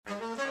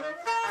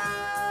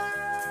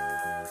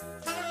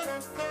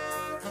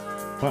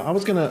Well, I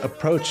was going to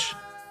approach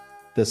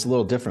this a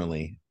little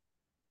differently.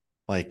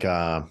 Like,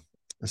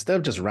 instead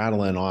of just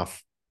rattling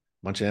off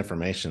a bunch of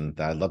information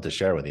that I'd love to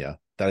share with you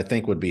that I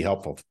think would be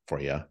helpful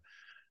for you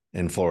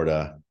in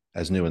Florida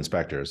as new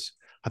inspectors,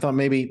 I thought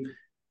maybe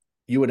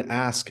you would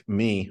ask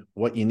me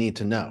what you need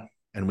to know,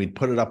 and we'd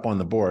put it up on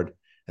the board,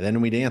 and then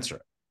we'd answer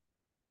it.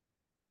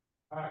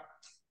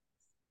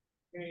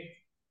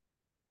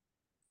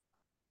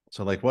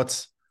 So, like,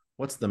 what's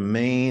the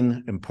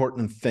main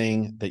important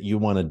thing that you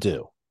want to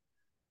do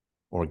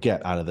or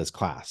get out of this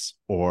class?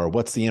 Or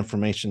what's the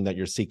information that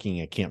you're seeking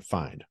and can't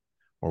find?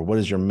 Or what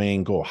is your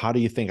main goal? How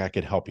do you think I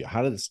could help you?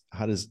 How does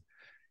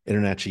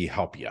InterNACHI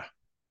help you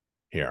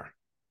here?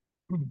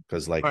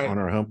 Because like on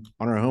our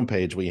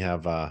homepage, we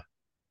have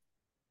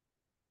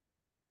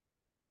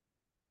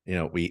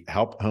we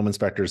help home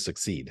inspectors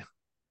succeed.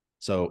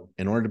 So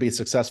in order to be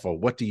successful,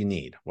 what do you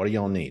need? What do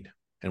y'all need?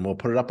 And we'll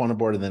put it up on the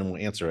board, and then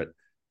we'll answer it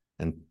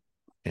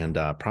and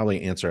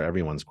probably answer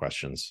everyone's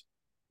questions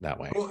that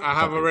way. Cool. I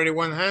have already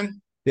one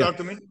hand. Yeah. Talk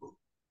to me.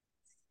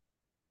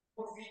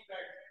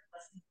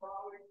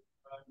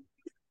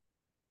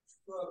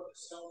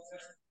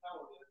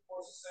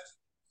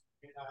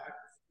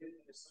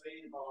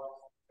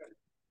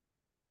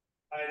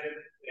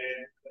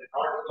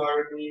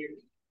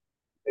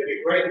 It'd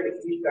be great to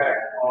get feedback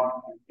on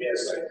the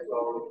essay.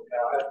 So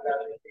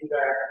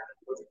feedback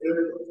was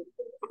good.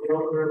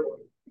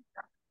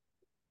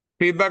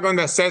 Feedback on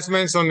the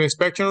assessments on the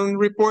inspection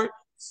report,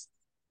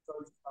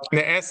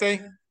 the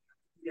essay.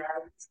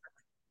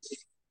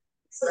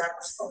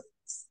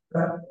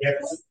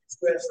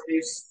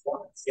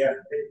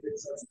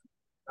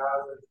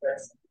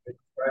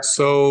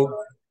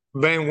 So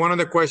then one of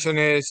the question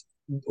is,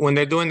 when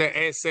they're doing the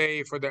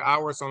essay for the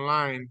hours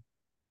online,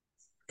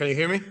 can you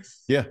hear me?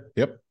 Yeah.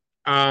 Yep.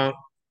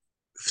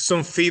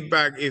 Some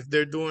feedback if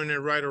they're doing it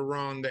right or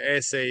wrong, the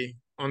essay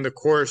on the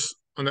course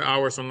on the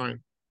hours online.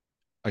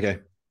 Okay.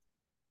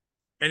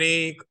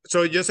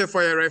 So just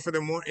FYI, right,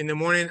 in the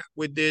morning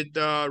we did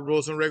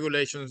rules and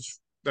regulations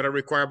that are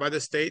required by the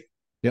state.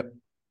 Yep.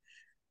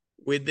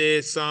 We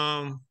did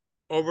some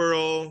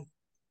overall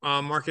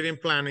marketing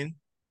planning.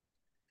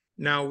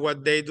 Now,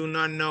 what they do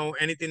not know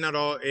anything at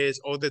all is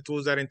all the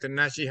tools that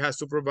InterNACHI has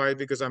to provide,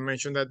 because I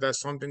mentioned that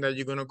that's something that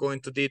you're going to go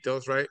into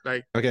details, right?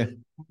 Like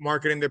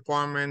marketing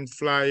department,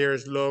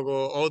 flyers,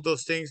 logo, all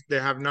those things.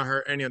 They have not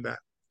heard any of that.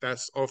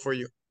 That's all for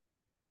you.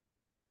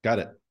 Got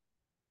it.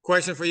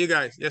 Question for you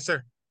guys. Yes,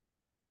 sir.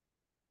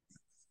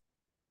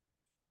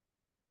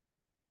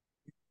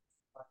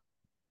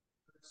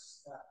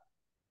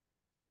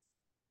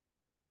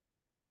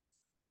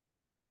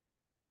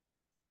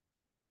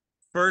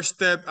 First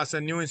step as a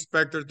new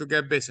inspector to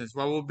get business.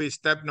 What will be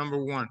step number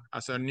one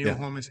as a new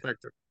home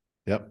inspector?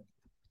 Yep.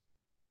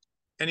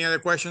 Any other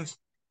questions?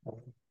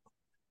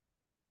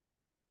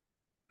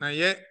 Not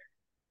yet?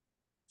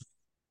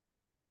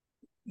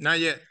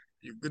 Not yet.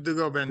 You're good to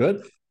go, Ben.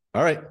 Good.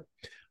 All right.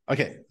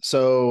 Okay.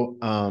 So,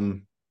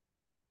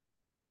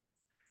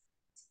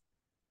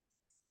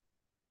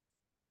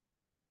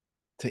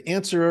 to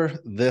answer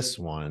this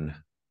one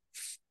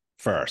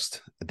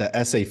first, the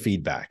essay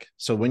feedback.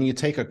 So when you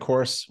take a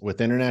course with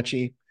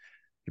InterNACHI,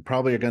 you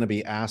probably are going to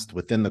be asked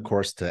within the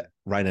course to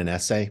write an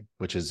essay,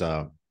 which is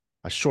a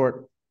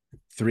short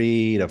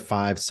 3 to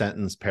 5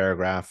 sentence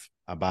paragraph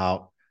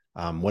about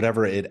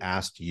whatever it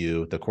asked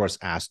you, the course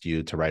asked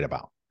you to write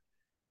about.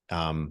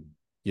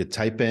 You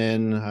type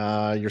in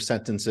your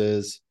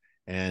sentences,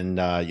 and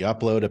you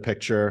upload a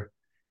picture,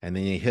 and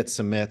then you hit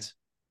submit,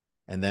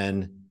 and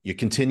then you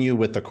continue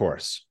with the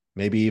course,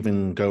 maybe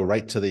even go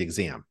right to the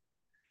exam.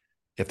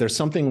 If there's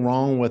something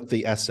wrong with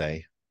the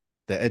essay,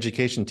 the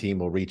education team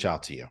will reach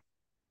out to you.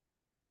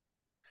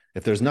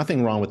 If there's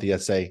nothing wrong with the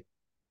essay,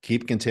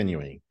 keep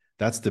continuing.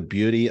 That's the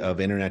beauty of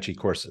InterNACHI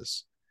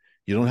courses.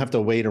 You don't have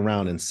to wait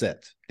around and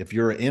sit. If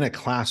you're in a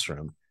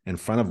classroom in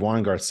front of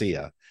Juan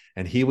Garcia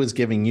and he was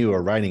giving you a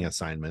writing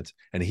assignment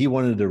and he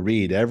wanted to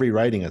read every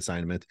writing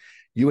assignment,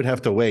 you would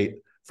have to wait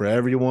for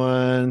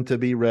everyone to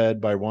be read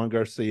by Juan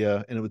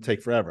Garcia, and it would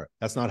take forever.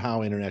 That's not how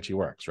InterNACHI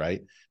works,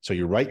 right? So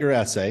you write your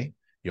essay,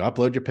 you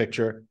upload your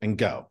picture, and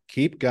go.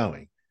 Keep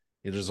going.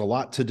 There's a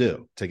lot to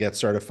do to get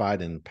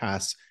certified and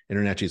pass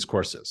InterNACHI's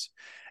courses.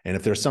 And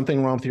if there's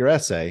something wrong with your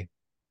essay,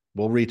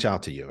 we'll reach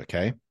out to you,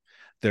 okay?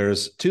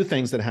 There's 2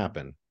 things that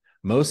happen.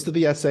 Most of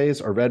the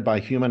essays are read by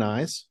human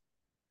eyes.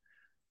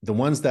 The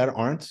ones that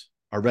aren't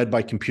are read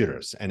by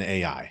computers and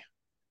AI,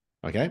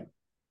 okay?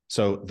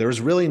 So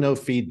there's really no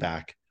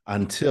feedback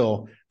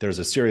until there's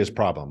a serious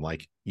problem,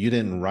 like you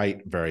didn't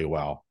write very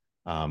well,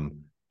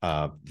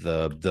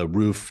 the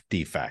roof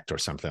defect or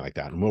something like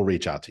that, and we'll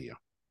reach out to you.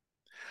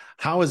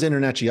 How is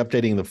InterNACHI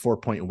updating the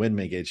 4-point wind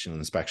mitigation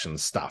inspection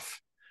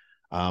stuff?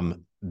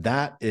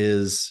 That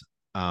is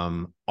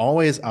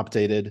always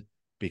updated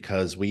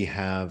because we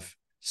have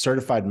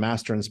certified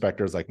master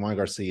inspectors like Juan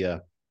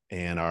Garcia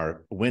and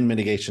our wind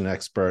mitigation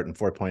expert and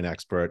 4-point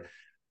expert,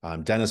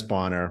 Dennis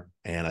Bonner,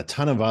 and a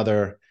ton of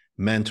other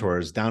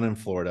mentors down in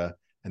Florida,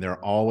 and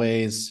they're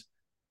always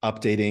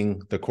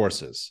updating the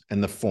courses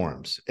and the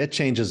forms. It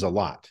changes a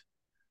lot.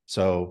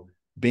 So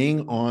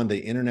being on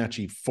the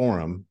InterNACHI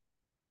forum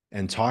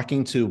and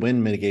talking to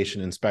wind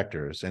mitigation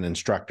inspectors and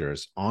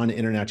instructors on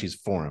InterNACHI's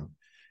forum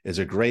is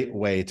a great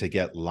way to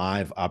get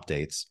live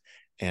updates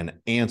and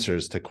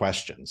answers to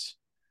questions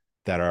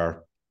that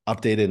are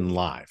updated and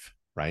live,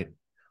 right?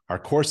 Our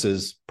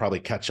courses probably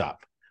catch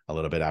up a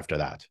little bit after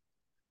that.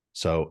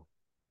 So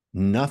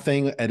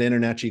nothing at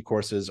InterNACHI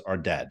courses are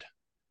dead.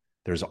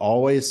 There's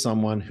always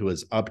someone who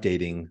is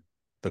updating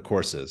the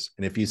courses.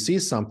 And if you see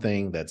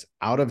something that's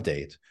out of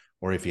date,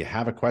 or if you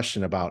have a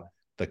question about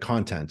the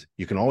content,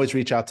 you can always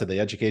reach out to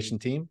the education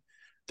team.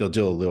 They'll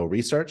do a little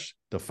research.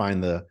 They'll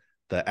find the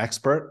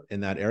expert in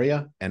that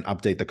area and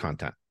update the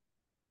content.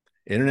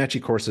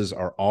 InterNACHI courses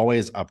are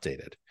always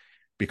updated.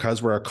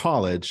 Because we're a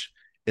college,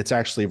 it's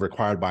actually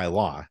required by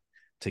law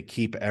to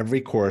keep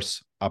every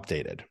course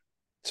updated.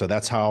 So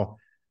that's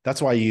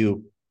why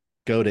you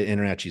go to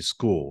InterNACHI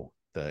school,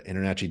 the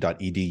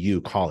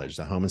internachi.edu college,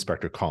 the home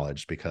inspector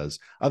college, because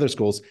other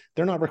schools,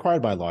 they're not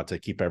required by law to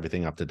keep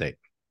everything up to date.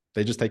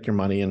 They just take your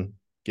money and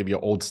give you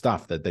old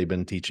stuff that they've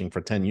been teaching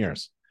for 10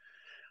 years.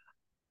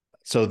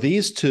 So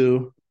these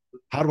two,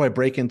 how do I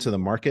break into the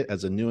market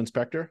as a new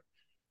inspector?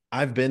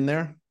 I've been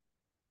there.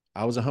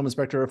 I was a home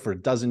inspector for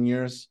a dozen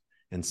years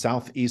in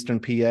southeastern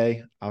PA,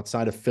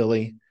 outside of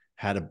Philly,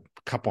 had a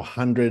couple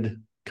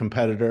hundred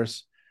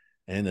competitors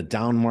in a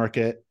down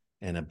market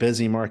and a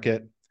busy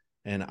market.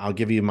 And I'll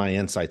give you my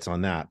insights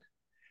on that.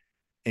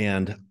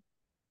 And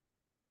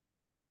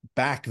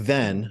back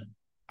then,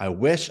 I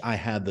wish I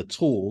had the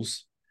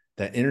tools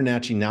that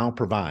InterNACHI now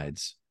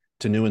provides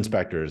to new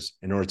inspectors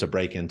in order to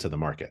break into the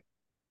market.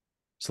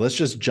 So let's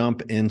just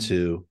jump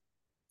into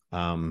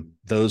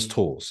those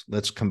tools.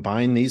 Let's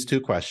combine these two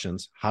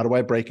questions. How do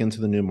I break into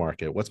the new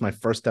market? What's my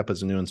first step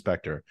as a new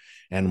inspector?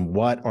 And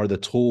what are the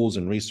tools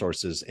and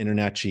resources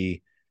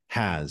InterNACHI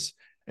has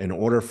in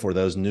order for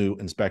those new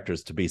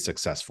inspectors to be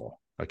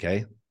successful?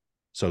 Okay,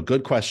 so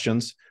good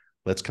questions.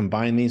 Let's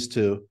combine these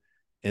two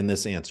in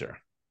this answer.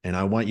 And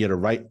I want you to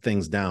write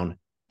things down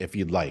if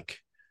you'd like.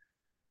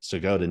 So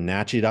go to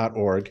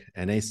nachi.org,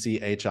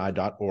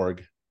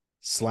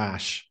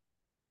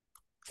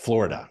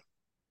 nachi.org/Florida,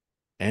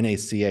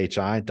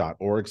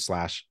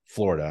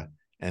 nachi.org/Florida.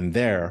 And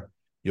there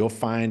you'll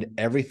find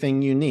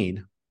everything you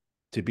need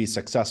to be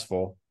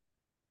successful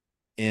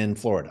in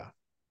Florida.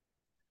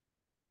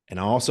 And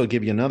I'll also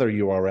give you another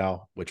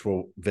URL, which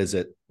we'll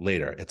visit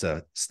later. It's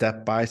a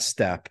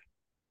step-by-step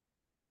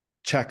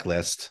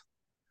checklist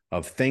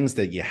of things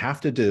that you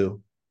have to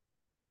do.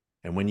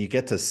 And when you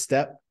get to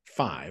step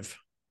 5,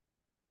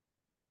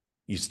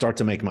 you start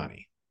to make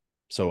money.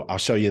 So I'll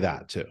show you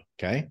that too,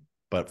 okay?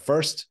 But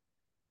first,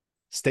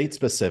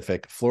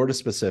 state-specific,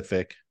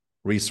 Florida-specific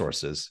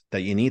resources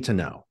that you need to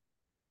know.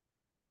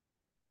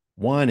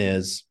 One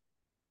is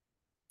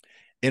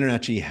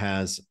InterNACHI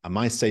has a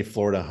My Safe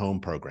Florida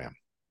Home program.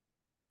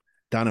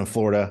 Down in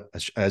Florida,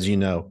 as you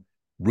know,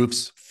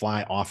 roofs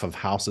fly off of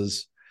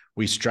houses.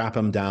 We strap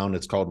them down.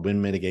 It's called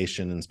wind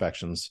mitigation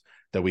inspections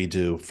that we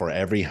do for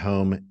every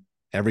home,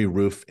 every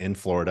roof in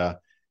Florida.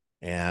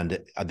 And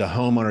the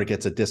homeowner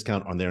gets a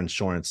discount on their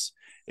insurance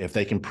if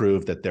they can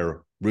prove that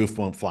their roof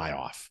won't fly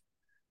off.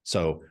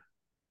 So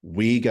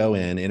we go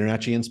in,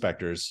 InterNACHI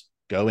inspectors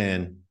go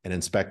in and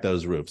inspect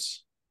those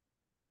roofs,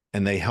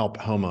 and they help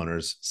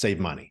homeowners save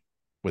money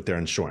with their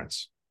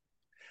insurance.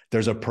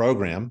 There's a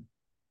program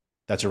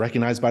that's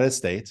recognized by the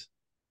state.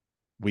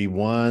 We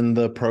won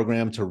the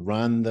program to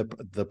run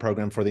the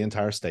program for the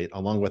entire state,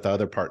 along with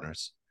other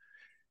partners.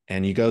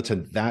 And you go to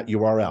that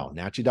URL,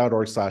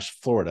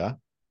 nachi.org/Florida,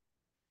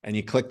 and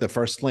you click the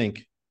first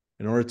link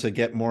in order to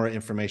get more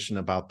information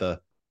about the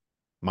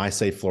My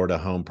Safe Florida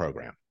Home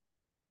program.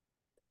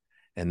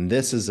 And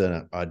this is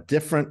a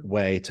different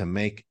way to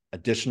make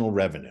additional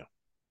revenue.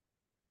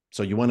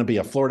 So you want to be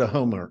a Florida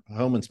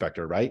home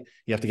inspector, right?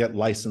 You have to get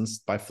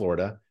licensed by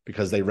Florida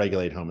because they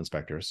regulate home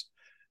inspectors.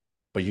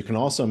 But you can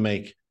also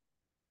make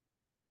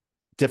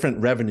different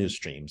revenue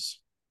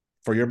streams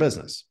for your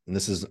business. And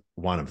this is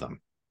one of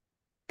them.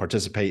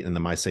 Participate in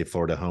the My Safe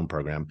Florida Home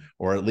program,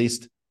 or at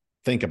least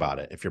think about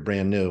it. If you're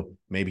brand new,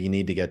 maybe you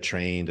need to get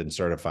trained and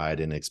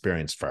certified and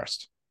experienced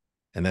first,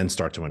 and then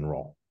start to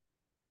enroll.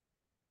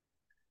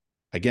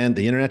 Again,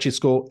 the InterNACHI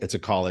school, it's a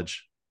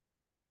college.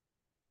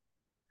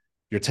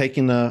 You're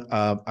taking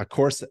a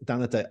course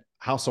down at the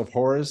House of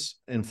Horrors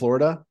in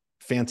Florida.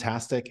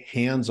 Fantastic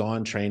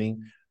hands-on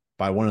training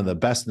by one of the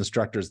best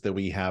instructors that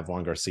we have,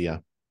 Juan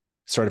Garcia,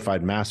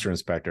 certified master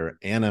inspector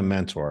and a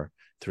mentor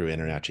through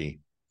InterNACHI.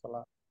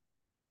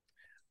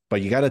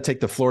 But you got to take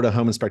the Florida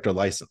Home Inspector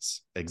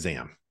License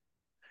exam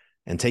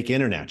and take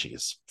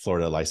InterNACHI's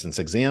Florida License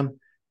exam.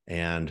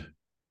 And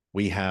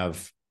we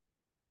have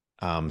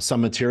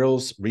some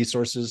materials,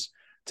 resources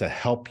to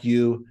help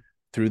you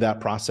through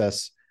that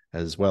process,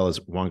 as well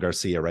as Juan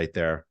Garcia right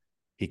there.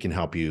 He can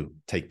help you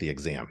take the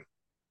exam.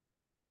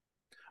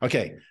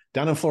 Okay,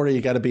 down in Florida,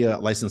 you got to be a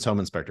licensed home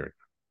inspector.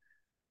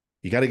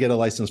 You got to get a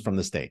license from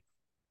the state.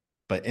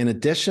 But in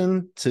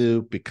addition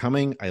to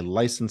becoming a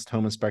licensed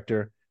home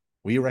inspector,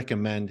 we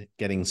recommend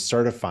getting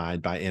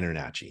certified by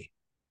InterNACHI.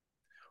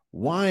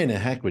 Why in the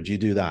heck would you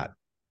do that?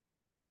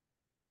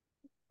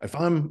 If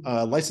I'm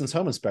a licensed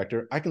home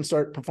inspector, I can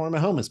start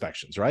performing home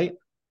inspections, right?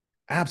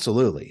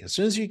 Absolutely. As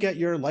soon as you get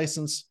your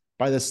license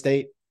by the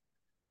state,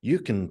 you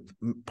can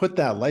put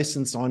that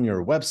license on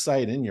your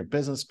website, in your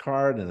business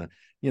card, and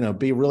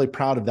be really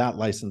proud of that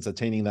license,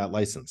 attaining that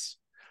license.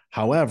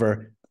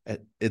 However,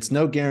 it's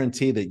no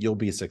guarantee that you'll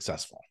be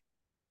successful.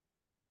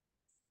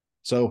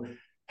 So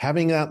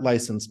having that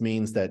license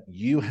means that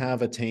you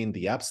have attained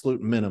the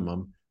absolute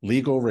minimum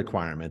legal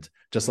requirement,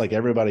 just like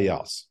everybody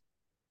else.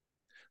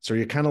 So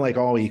you're kind of like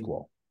all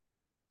equal.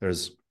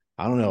 There's,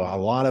 I don't know, a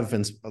lot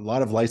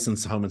of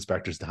licensed home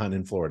inspectors down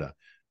in Florida,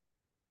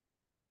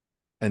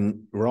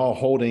 and we're all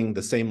holding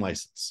the same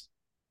license.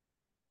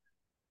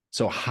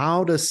 So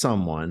how does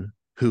someone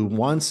who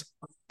wants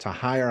to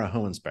hire a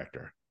home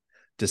inspector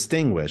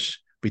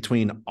distinguish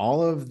between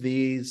all of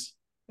these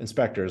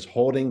inspectors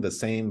holding the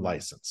same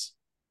license?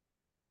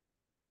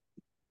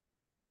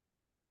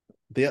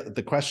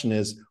 The question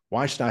is,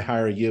 why should I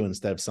hire you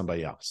instead of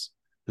somebody else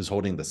who's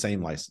holding the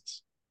same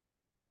license?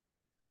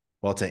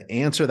 Well, to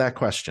answer that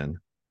question,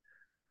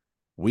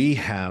 we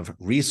have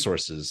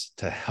resources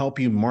to help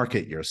you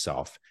market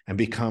yourself and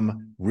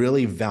become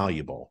really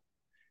valuable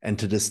and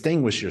to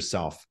distinguish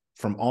yourself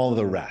from all of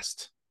the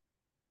rest.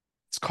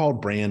 It's called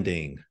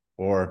branding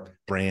or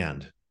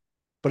brand,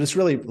 but it's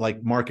really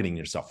like marketing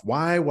yourself.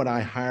 Why would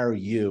I hire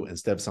you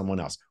instead of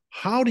someone else?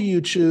 How do you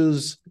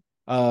choose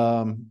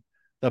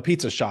the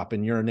pizza shop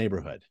in your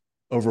neighborhood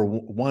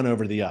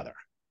over the other?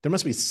 There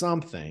must be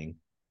something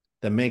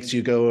that makes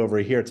you go over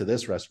here to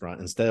this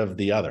restaurant instead of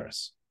the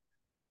others.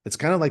 It's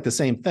kind of like the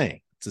same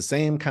thing. It's the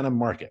same kind of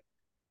market.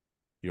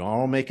 You're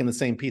all making the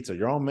same pizza.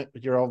 You're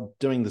all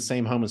doing the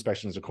same home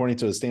inspections according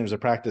to the standards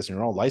of practice, and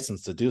you're all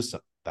licensed to do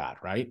that,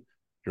 right?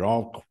 You're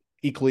all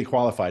equally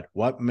qualified.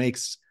 What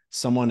makes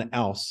someone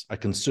else, a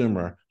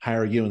consumer,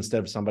 hire you instead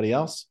of somebody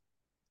else?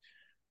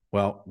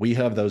 Well, we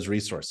have those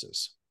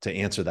resources to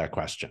answer that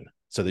question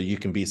so that you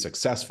can be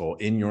successful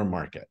in your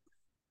market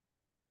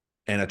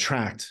and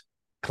attract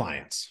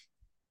clients,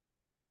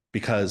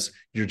 because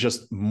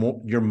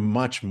you're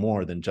much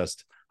more than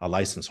just a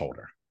license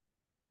holder.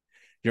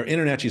 You're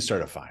InterNACHI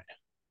certified.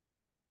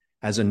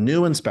 As a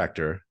new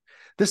inspector,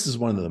 this is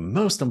one of the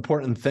most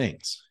important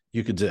things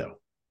you could do,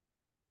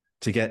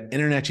 to get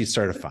InterNACHI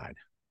certified,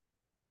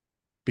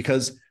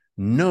 because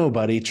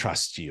nobody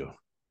trusts you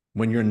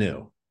when you're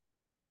new.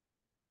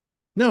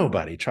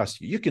 Nobody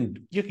trusts you.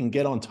 You can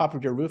get on top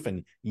of your roof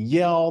and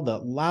yell the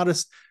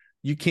loudest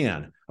you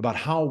can about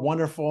how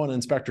wonderful an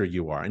inspector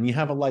you are, and you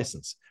have a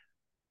license.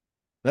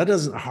 That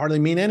doesn't hardly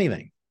mean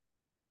anything.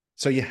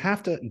 So you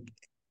have to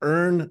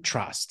earn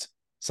trust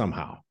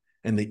somehow.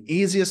 And the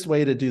easiest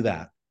way to do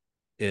that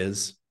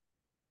is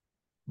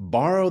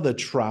borrow the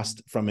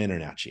trust from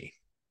InterNACHI.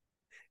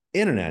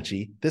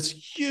 InterNACHI, this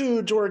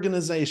huge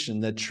organization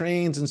that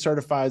trains and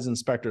certifies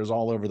inspectors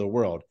all over the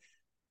world.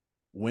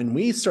 When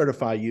we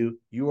certify you,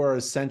 you are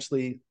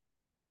essentially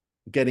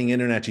getting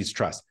InterNACHI's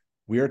trust.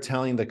 We are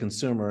telling the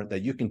consumer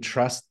that you can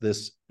trust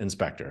this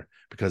inspector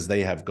because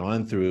they have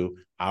gone through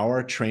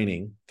our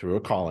training through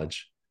a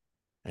college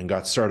and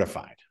got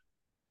certified,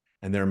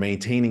 and they're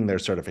maintaining their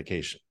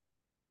certification,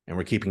 and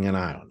we're keeping an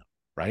eye on them,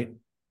 right?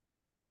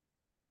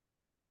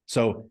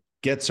 So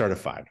get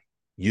certified.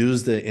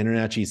 Use the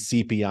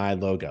InterNACHI CPI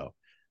logo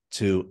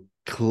to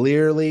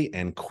clearly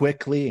and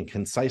quickly and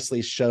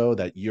concisely show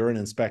that you're an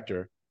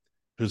inspector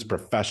who's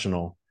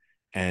professional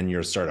and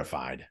you're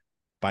certified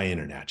by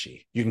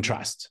InterNACHI. You can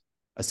trust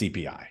a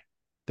CPI.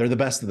 They're the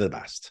best of the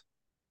best.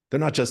 They're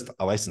not just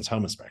a licensed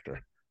home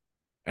inspector.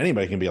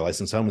 Anybody can be a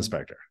licensed home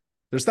inspector.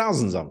 There's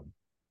thousands of them.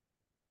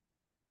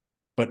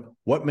 But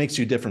what makes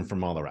you different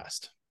from all the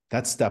rest?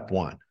 That's step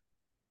one.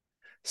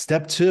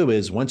 Step two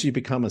is, once you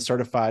become a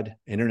certified,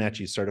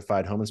 InterNACHI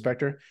certified home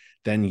inspector,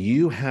 then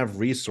you have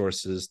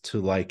resources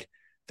to like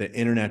the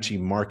InterNACHI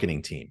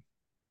marketing team.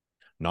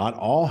 Not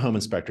all home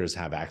inspectors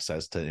have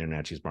access to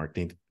InterNACHI's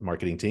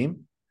marketing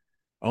team.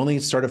 Only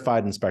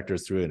certified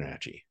inspectors through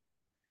InterNACHI.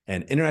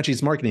 And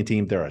InterNACHI's marketing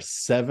team, there are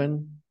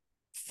 7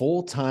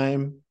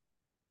 full-time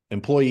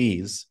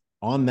employees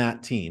on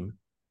that team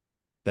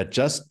that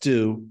just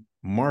do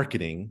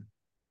marketing,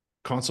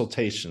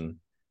 consultation,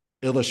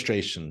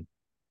 illustration,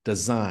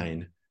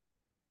 design.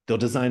 They'll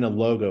design a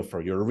logo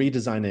for you, or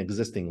redesign an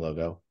existing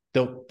logo.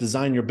 They'll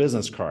design your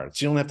business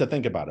cards. You don't have to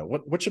think about it.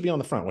 What should be on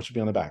the front? What should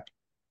be on the back?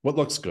 What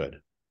looks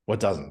good? What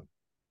doesn't?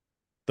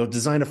 They'll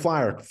design a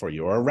flyer for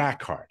you, or a rack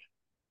card.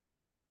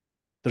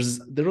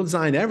 They'll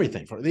design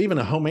everything for even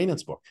a home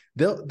maintenance book.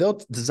 They'll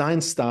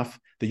design stuff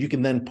that you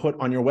can then put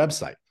on your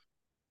website.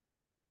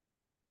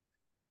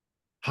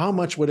 How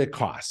much would it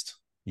cost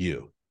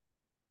you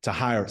to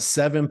hire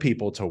 7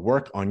 people to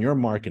work on your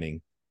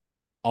marketing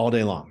all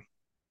day long?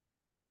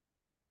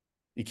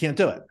 You can't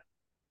do it,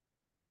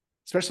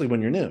 especially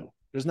when you're new.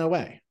 There's no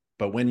way.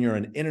 But when you're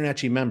an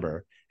InterNACHI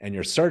member and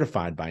you're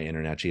certified by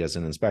InterNACHI as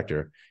an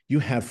inspector, you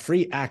have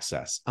free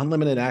access,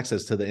 unlimited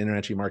access to the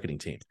InterNACHI marketing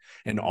team.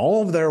 And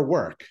all of their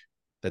work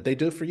that they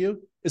do for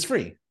you is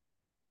free.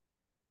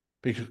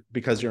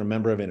 because you're a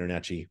member of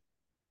InterNACHI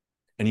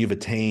and you've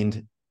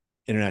attained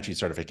InterNACHI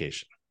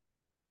certification.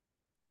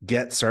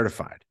 Get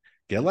certified,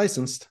 get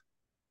licensed,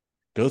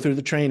 go through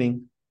the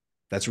training.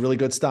 That's really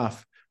good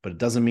stuff, but it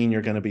doesn't mean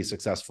you're going to be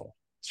successful.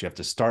 So you have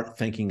to start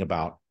thinking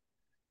about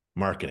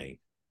marketing.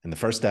 And the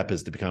first step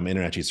is to become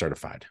InterNACHI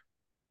certified.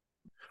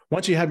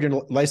 Once you have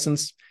your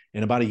license,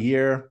 in about a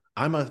year,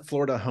 I'm a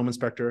Florida home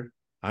inspector.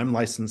 I'm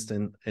licensed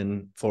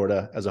in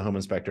Florida as a home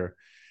inspector.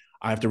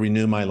 I have to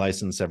renew my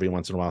license every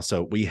once in a while.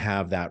 So we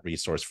have that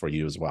resource for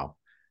you as well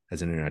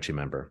as an InterNACHI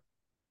member.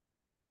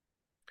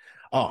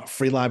 Oh,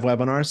 free live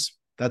webinars.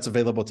 That's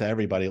available to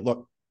everybody.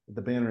 Look,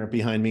 the banner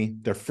behind me,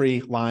 they're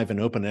free, live, and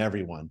open to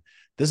everyone.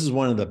 This is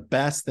one of the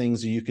best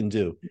things you can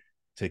do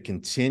to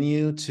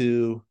continue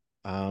to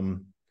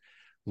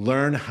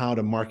learn how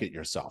to market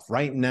yourself.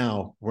 Right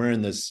now, we're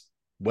in this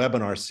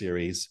webinar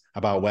series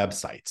about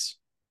websites.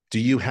 Do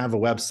you have a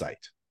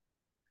website?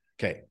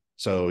 Okay,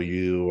 so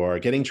you are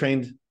getting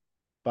trained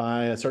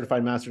by a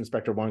certified master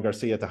inspector, Juan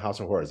Garcia, at the House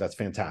of Horrors. That's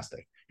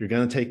fantastic. You're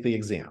going to take the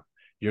exam.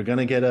 You're going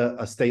to get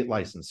a state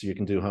license so you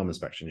can do home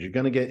inspections. You're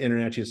going to get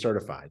InterNACHI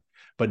certified,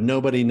 but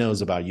nobody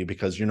knows about you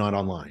because you're not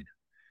online.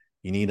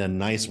 You need a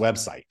nice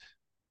website.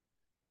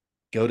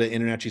 Go to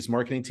InterNACHI's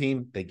marketing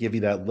team. They give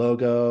you that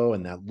logo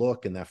and that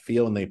look and that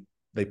feel, and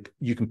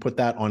you can put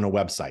that on a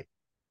website.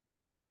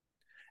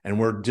 And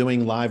we're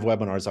doing live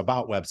webinars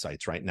about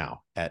websites right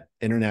now at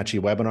InterNACHI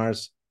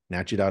webinars,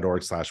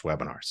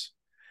 nachi.org/webinars.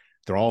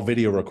 They're all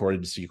video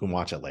recorded so you can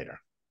watch it later.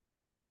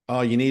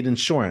 Oh, you need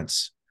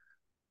insurance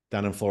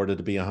down in Florida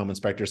to be a home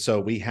inspector. So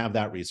we have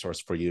that resource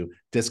for you,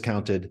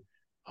 discounted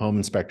home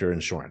inspector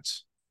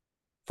insurance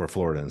for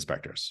Florida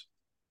inspectors.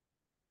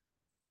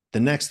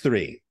 The next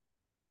three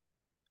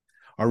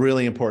are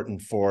really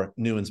important for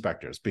new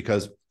inspectors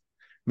because,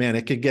 man,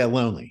 it could get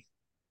lonely.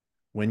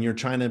 When you're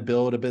trying to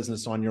build a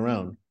business on your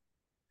own,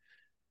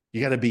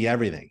 you got to be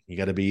everything. You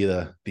got to be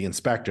the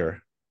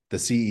inspector, the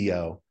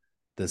CEO,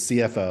 the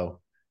CFO.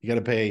 You got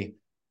to pay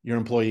your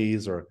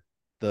employees or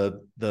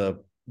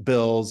the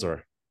bills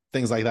or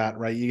things like that,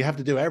 right? You have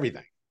to do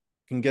everything.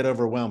 It can get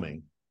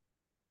overwhelming.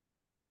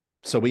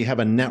 So we have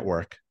a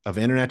network of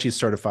InterNACHI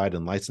certified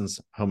and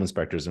licensed home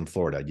inspectors in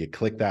Florida. You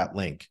click that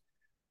link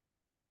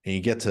and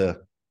you get to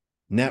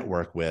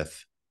network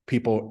with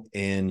people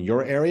in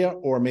your area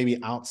or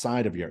maybe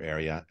outside of your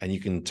area, and you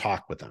can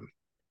talk with them,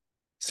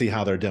 see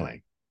how they're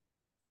doing.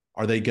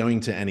 Are they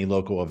going to any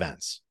local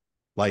events,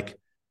 like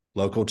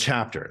local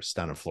chapters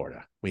down in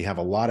Florida? We have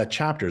a lot of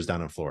chapters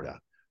down in Florida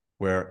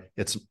where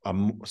it's a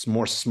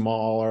more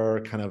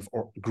smaller kind of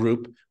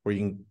group where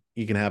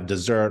you can have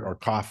dessert or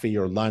coffee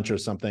or lunch or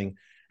something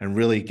and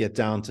really get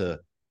down to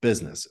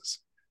businesses,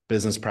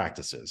 business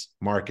practices,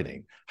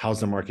 marketing. How's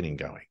the marketing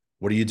going?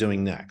 What are you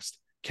doing next?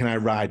 Can I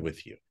ride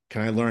with you?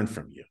 Can I learn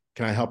from you?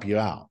 Can I help you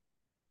out?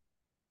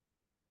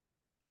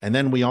 And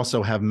then we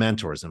also have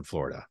mentors in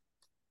Florida.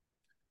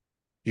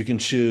 You can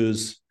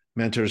choose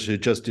mentors who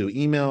just do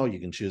email. You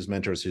can choose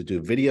mentors who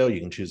do video.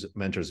 You can choose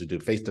mentors who do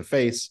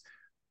face-to-face.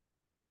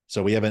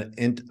 So we have an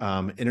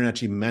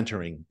InterNACHI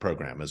mentoring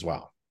program as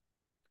well.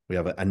 We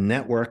have a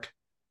network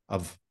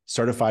of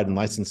certified and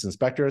licensed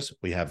inspectors.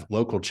 We have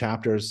local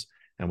chapters,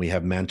 and we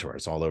have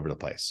mentors all over the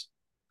place.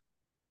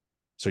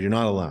 So you're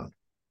not alone.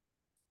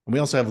 And we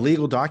also have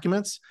legal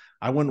documents.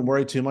 I wouldn't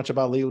worry too much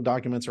about legal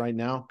documents right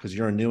now because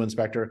you're a new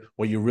inspector.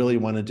 What you really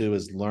want to do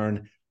is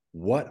learn,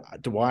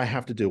 what do I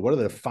have to do? What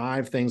are the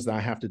 5 things that I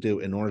have to do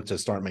in order to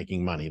start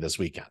making money this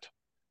weekend?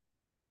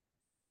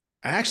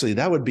 Actually,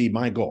 that would be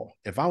my goal.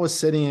 If I was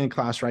sitting in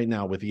class right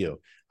now with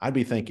you, I'd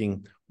be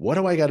thinking, what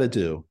do I got to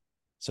do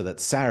so that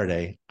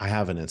Saturday I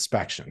have an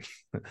inspection?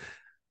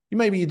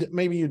 Maybe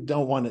you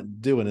don't want to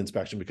do an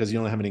inspection because you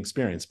don't have any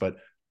experience, but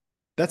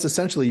that's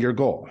essentially your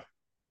goal.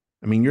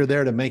 I mean, you're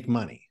there to make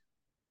money.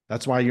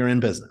 That's why you're in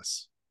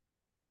business.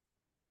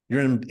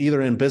 You're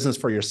either in business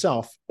for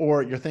yourself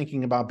or you're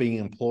thinking about being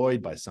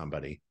employed by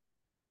somebody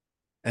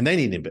and they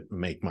need to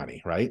make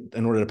money, right,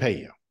 in order to pay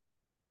you.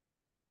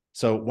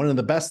 So one of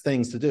the best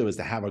things to do is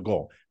to have a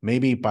goal.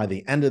 Maybe by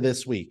the end of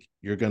this week,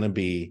 you're going to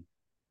be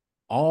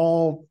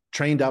all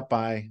trained up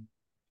by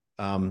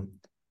Juan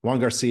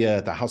Garcia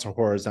at the House of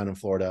Horrors down in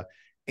Florida,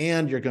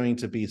 and you're going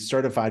to be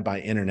certified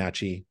by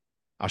InterNACHI.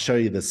 I'll show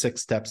you the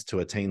 6 steps to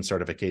attain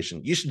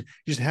certification. You should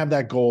have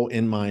that goal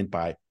in mind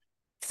by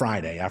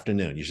Friday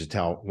afternoon. You should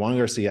tell Juan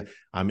Garcia,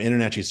 I'm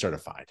InterNACHI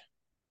certified,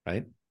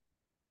 right?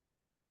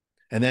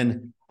 And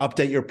then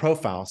update your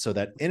profile so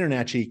that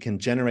InterNACHI can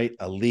generate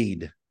a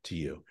lead to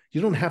you.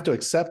 You don't have to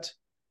accept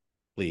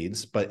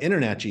leads, but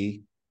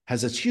InterNACHI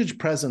has this huge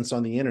presence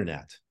on the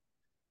internet.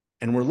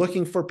 And we're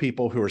looking for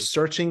people who are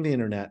searching the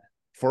internet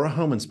for a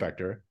home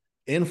inspector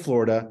in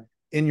Florida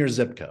in your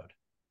zip code.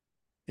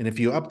 And if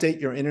you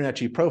update your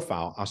InterNACHI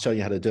profile, I'll show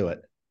you how to do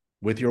it.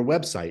 With your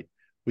website,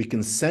 we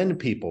can send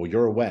people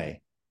your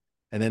way.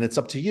 And then it's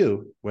up to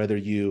you whether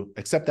you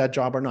accept that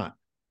job or not.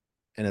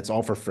 And it's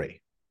all for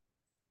free.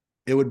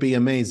 It would be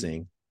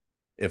amazing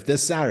if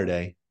this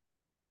Saturday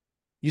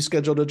you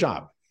scheduled a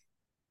job,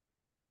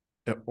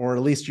 or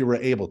at least you were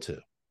able to,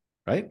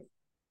 right?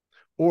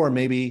 or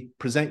maybe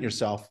present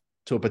yourself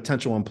to a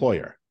potential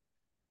employer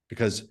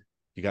because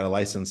you got a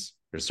license,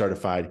 you're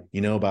certified,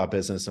 you know about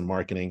business and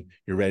marketing,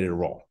 you're ready to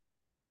roll.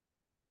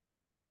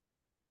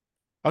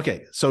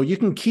 Okay, so you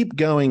can keep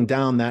going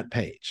down that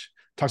page.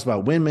 Talks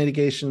about wind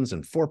mitigations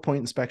and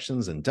 4-point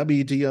inspections and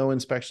WDO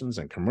inspections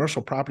and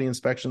commercial property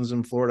inspections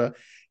in Florida,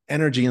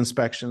 energy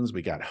inspections.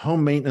 We got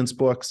home maintenance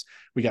books.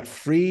 We got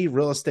free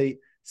real estate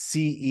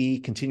CE,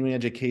 continuing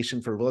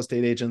education for real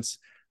estate agents.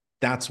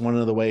 That's one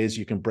of the ways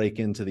you can break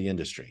into the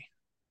industry.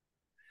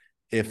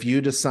 If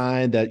you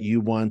decide that you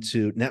want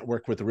to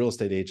network with the real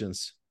estate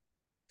agents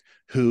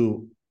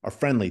who are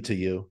friendly to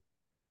you,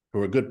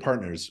 who are good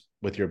partners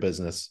with your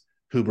business,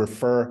 who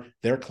refer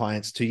their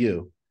clients to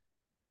you,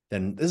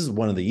 then this is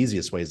one of the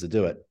easiest ways to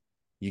do it.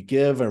 You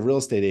give a real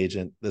estate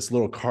agent this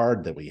little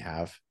card that we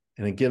have,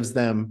 and it gives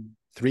them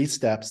 3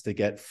 steps to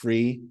get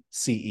free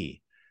CE.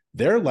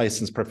 They're a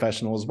licensed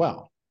professional as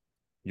well.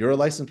 You're a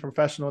licensed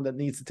professional that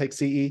needs to take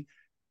CE.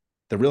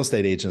 The real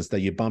estate agents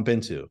that you bump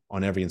into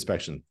on every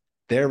inspection,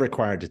 they're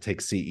required to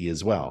take CE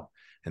as well.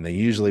 And they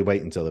usually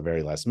wait until the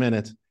very last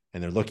minute,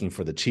 and they're looking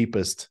for the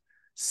cheapest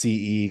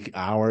CE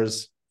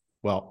hours.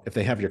 Well, if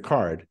they have your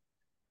card,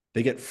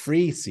 they get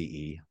free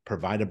CE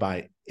provided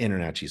by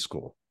InterNACHI's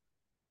school,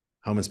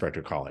 Home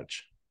Inspector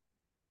College.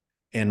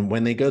 And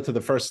when they go to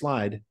the first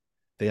slide,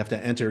 they have to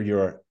enter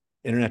your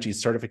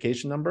InterNACHI's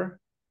certification number,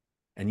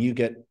 and you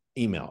get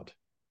emailed.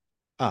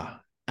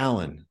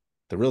 Alan,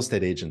 the real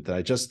estate agent that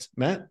I just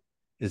met,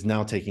 is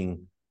now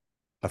taking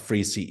a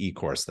free CE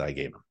course that I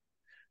gave him.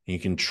 And you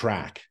can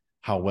track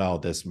how well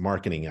this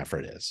marketing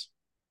effort is.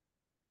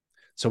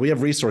 So we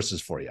have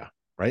resources for you,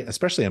 right?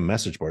 Especially a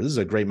message board. This is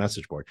a great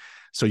message board.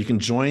 So you can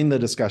join the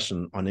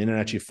discussion on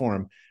InterNACHI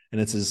forum,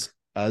 and it's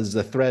as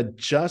a thread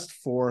just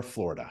for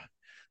Florida.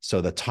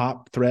 So the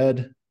top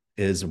thread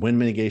is wind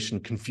mitigation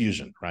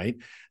confusion, right?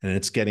 And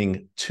it's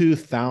getting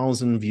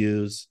 2,000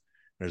 views.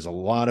 There's a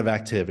lot of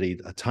activity,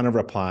 a ton of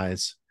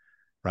replies,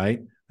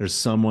 right? There's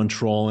someone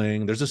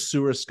trolling. There's a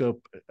sewer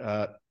scope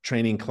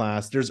training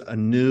class. There's a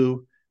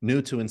new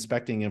to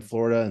inspecting in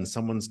Florida, and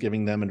someone's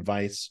giving them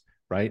advice,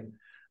 right?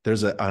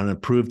 There's an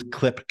improved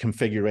clip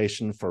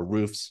configuration for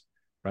roofs,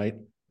 right?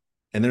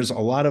 And there's a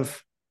lot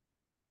of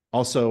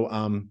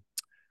also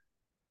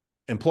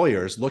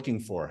employers looking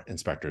for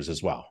inspectors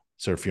as well.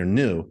 So if you're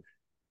new,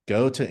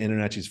 go to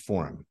InterNACHI's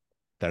forum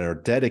that are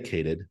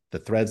dedicated, the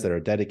threads that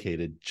are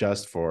dedicated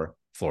just for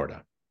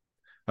Florida.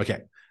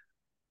 Okay,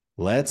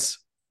 let's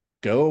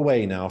go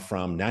away now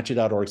from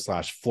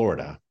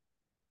nachi.org/Florida.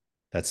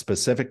 That's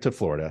specific to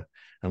Florida.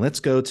 And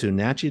let's go to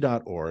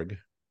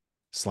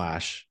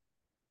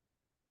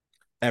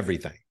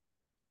nachi.org/everything.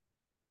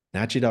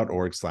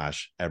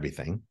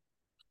 nachi.org/everything.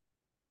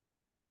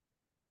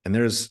 And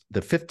there's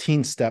the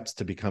 15 steps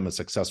to become a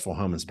successful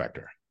home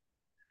inspector.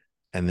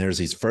 And there's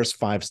these first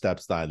 5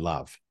 steps that I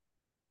love.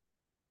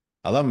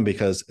 I love them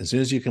because as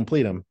soon as you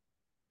complete them,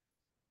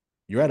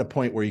 you're at a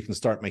point where you can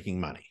start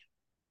making money.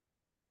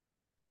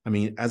 I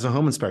mean, as a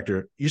home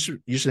inspector, you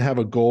should have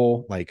a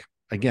goal. Like,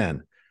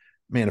 again,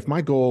 man, if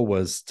my goal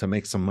was to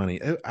make some money,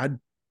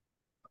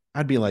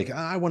 I'd be like,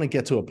 I want to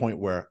get to a point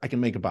where I can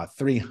make about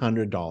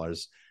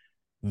 $300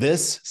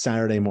 this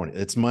Saturday morning.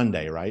 It's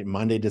Monday, right?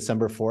 Monday,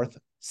 December 4th.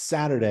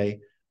 Saturday,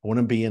 I want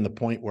to be in the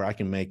point where I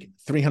can make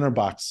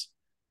 $300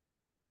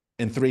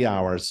 in 3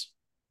 hours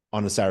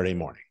on a Saturday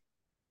morning.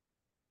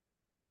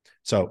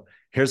 So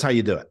here's how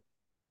you do it.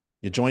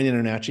 You join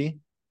InterNACHI.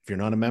 If you're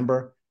not a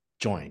member,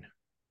 join.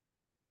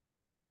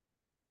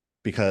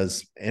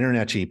 Because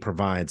InterNACHI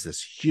provides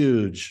this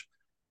huge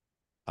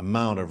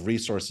amount of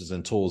resources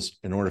and tools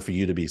in order for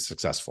you to be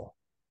successful.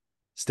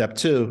 Step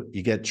 2,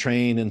 you get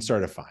trained and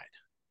certified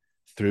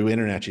through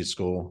InterNACHI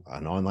School,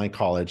 an online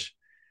college,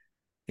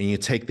 and you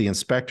take the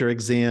inspector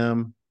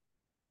exam,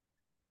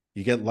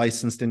 you get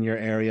licensed in your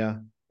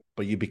area,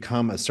 but you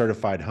become a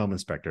certified home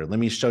inspector. Let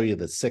me show you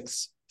the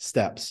 6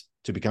 steps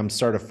to become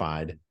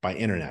certified by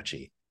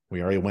InterNACHI.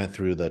 We already went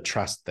through the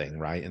trust thing,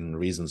 right? And the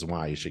reasons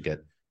why you should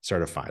get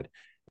certified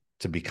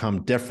to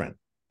become different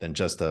than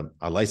just a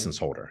license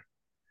holder.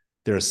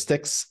 There are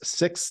six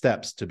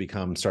steps to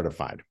become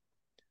certified.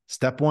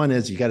 Step 1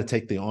 is you got to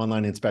take the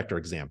online inspector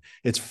exam.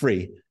 It's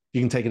free.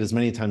 You can take it as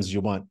many times as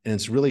you want. And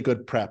it's really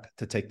good prep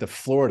to take the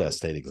Florida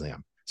state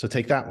exam. So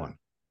take that one.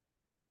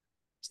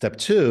 Step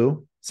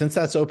 2, since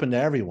that's open to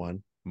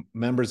everyone,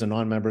 members and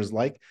non-members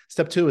alike,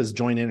 step 2 is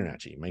join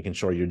InterNACHI, making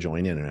sure you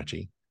join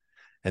InterNACHI.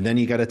 And then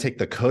you got to take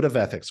the Code of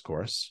Ethics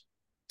course.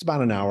 It's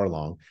about an hour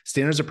long.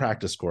 Standards of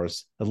Practice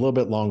course, a little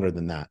bit longer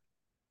than that.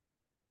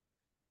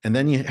 And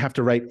then you have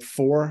to write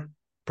 4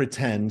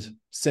 pretend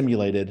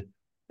simulated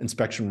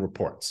inspection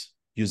reports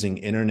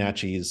using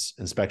InterNACHI's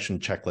inspection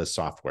checklist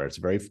software. It's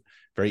very,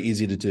 very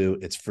easy to do.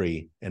 It's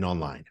free and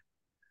online.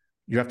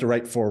 You have to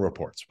write 4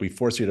 reports. We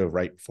force you to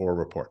write 4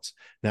 reports.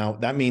 Now,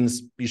 that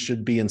means you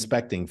should be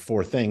inspecting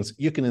 4 things.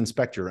 You can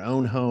inspect your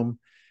own home,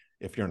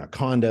 if you're in a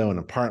condo, an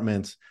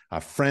apartment,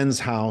 a friend's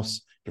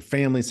house, your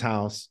family's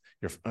house,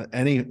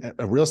 a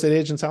real estate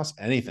agent's house,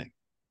 anything.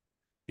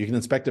 You can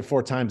inspect it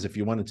 4 times if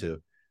you wanted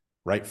to.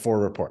 Write 4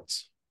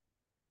 reports.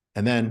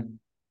 and then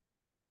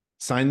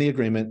sign the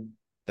agreement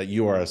that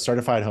you are a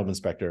certified home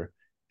inspector,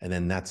 and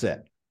then that's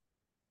it.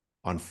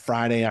 On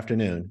Friday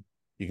afternoon,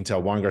 you can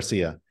tell Juan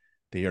Garcia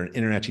that you're an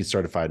InterNACHI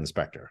certified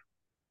inspector.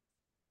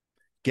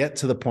 Get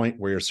to the point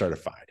where you're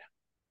certified.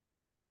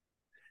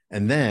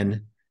 And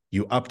then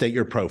you update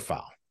your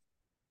profile.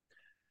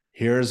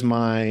 Here's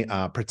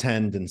my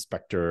pretend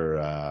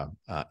inspector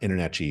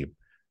InterNACHI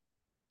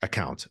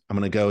account. I'm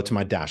going to go to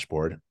my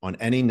dashboard. On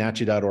any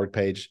NACHI.org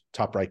page,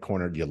 top right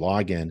corner, you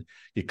log in,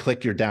 you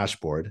click your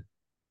dashboard,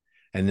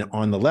 and then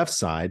on the left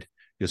side,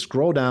 you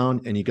scroll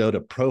down and you go to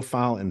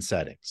Profile and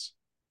Settings.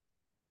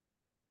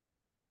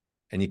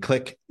 And you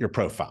click your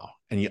profile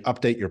and you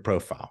update your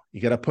profile.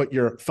 You got to put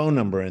your phone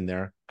number in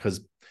there because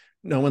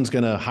no one's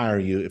going to hire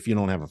you if you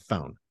don't have a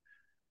phone.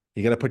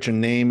 You got to put your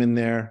name in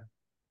there,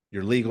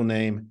 your legal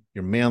name,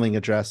 your mailing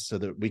address so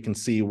that we can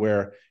see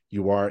where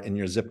you are in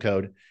your zip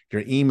code,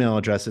 your email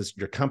addresses,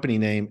 your company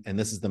name, and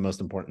this is the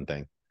most important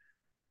thing.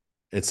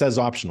 It says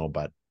optional,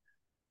 but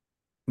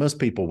most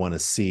people want to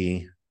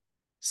see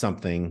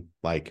something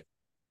like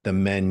the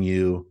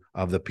menu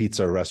of the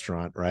pizza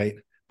restaurant, right?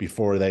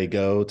 Before they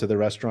go to the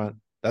restaurant.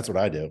 That's what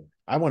I do.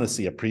 I want to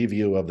see a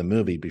preview of the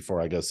movie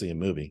before I go see a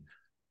movie.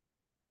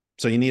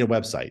 So you need a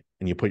website,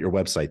 and you put your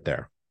website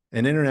there.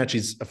 And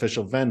InterNACHI's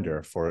official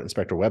vendor for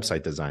inspector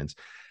website designs,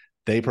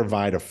 they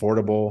provide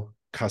affordable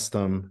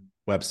custom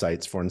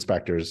websites for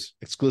inspectors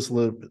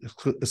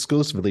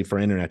exclusively for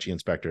InterNACHI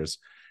inspectors.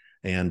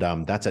 And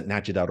that's at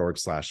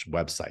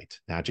nachi.org/website,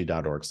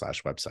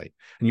 nachi.org/website.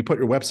 And you put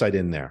your website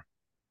in there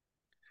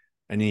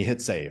and you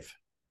hit save.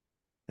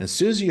 And as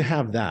soon as you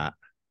have that,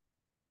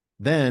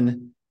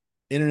 then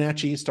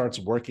InterNACHI starts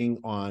working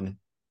on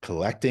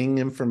collecting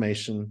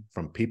information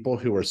from people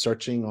who are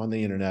searching on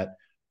the internet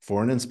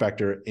for an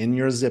inspector in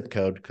your zip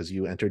code, because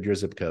you entered your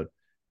zip code,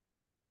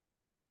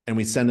 and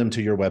we send them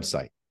to your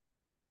website.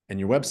 And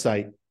your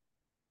website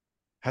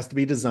has to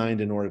be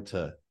designed in order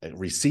to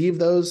receive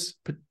those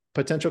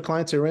potential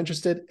clients who are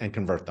interested and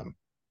convert them.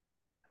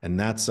 And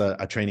that's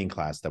a training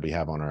class that we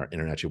have on our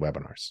InterNACHI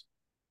webinars.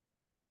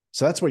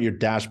 So that's what your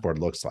dashboard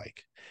looks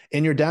like.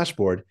 In your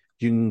dashboard,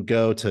 you can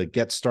go to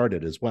Get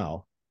Started as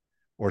well,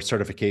 or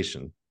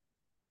Certification.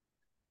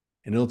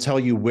 And it'll tell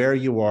you where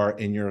you are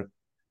in your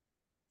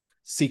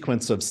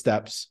sequence of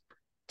steps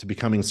to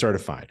becoming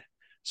certified.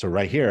 So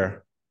right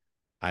here,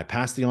 I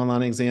passed the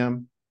online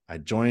exam. I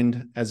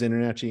joined as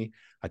InterNACHI.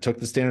 I took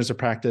the standards of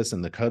practice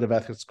and the code of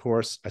ethics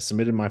course. I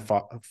submitted my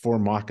 4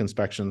 mock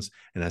inspections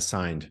and I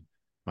signed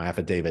my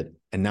affidavit.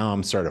 And now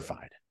I'm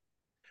certified.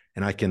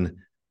 And I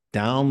can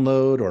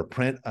download or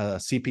print a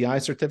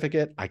CPI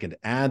certificate. I can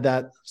add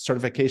that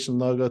certification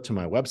logo to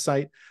my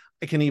website.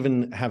 I can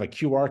even have a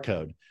QR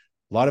code.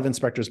 A lot of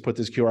inspectors put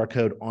this QR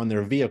code on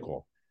their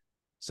vehicle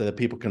so that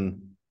people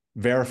can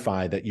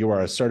verify that you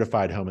are a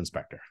certified home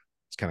inspector.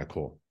 It's kind of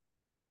cool.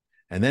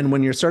 And then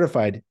when you're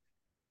certified,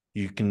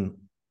 you can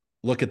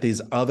look at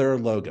these other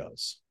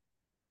logos.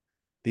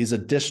 These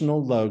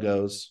additional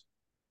logos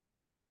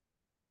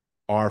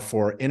are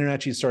for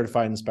InterNACHI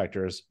certified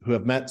inspectors who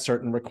have met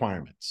certain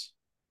requirements.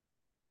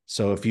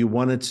 So if you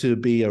wanted to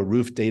be a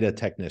roof data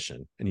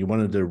technician and you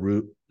wanted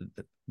to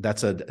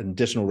that's an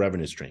additional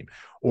revenue stream.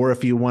 Or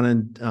if you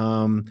wanted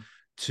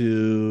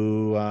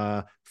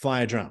to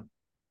fly a drone,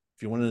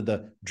 if you wanted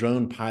the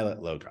drone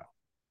pilot logo,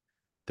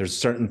 there's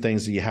certain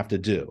things that you have to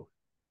do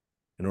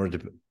in order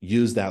to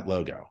use that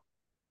logo.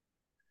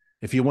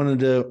 If you wanted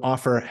to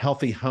offer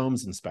healthy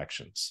homes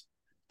inspections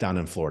down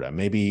in Florida,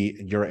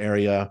 maybe your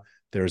area,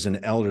 there's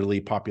an elderly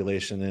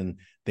population and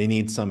they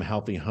need some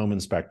healthy home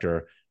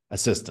inspector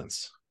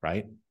assistance,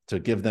 right? To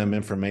give them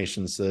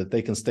information so that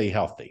they can stay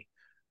healthy.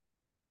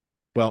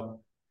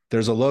 Well,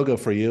 there's a logo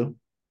for you,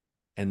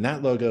 and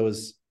that logo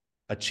is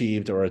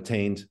achieved or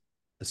attained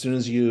as soon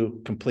as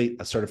you complete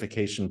a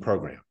certification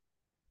program.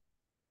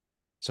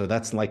 So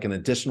that's like an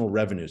additional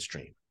revenue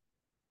stream.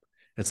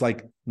 It's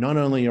like not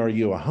only are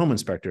you a home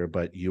inspector,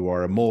 but you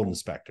are a mold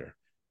inspector,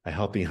 a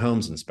healthy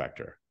homes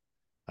inspector,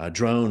 a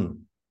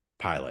drone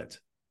pilot,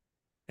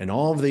 and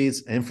all of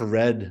these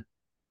infrared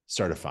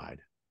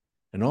certified.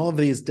 And all of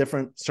these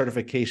different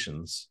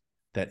certifications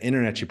that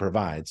InterNACHI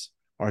provides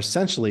are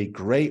essentially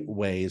great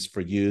ways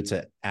for you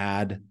to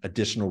add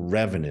additional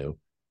revenue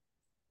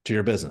to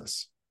your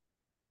business.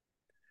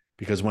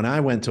 Because when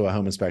I went to a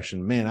home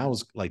inspection, man, I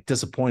was like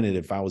disappointed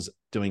if I was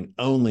doing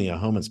only a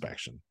home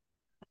inspection.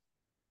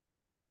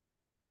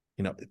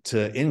 You know,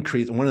 to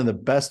increase, one of the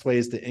best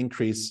ways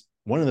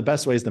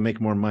to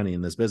make more money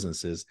in this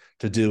business is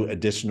to do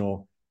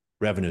additional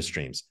revenue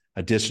streams,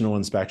 additional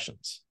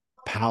inspections.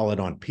 Pallet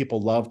on. People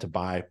love to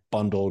buy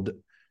bundled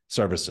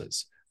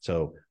services.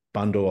 So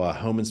bundle a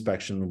home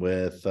inspection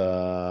with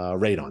a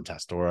radon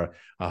test, or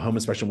a home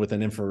inspection with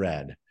an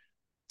infrared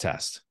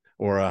test,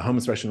 or a home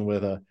inspection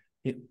with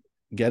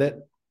get it?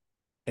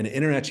 And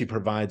InterNACHI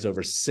provides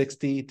over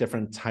 60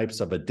 different types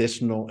of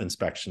additional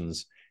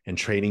inspections and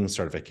training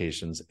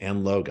certifications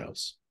and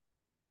logos.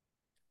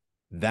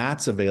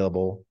 That's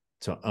available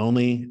to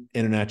only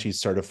InterNACHI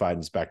certified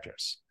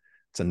inspectors.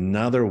 It's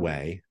another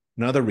way,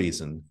 another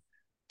reason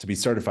to be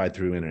certified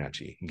through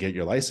InterNACHI. You get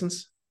your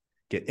license,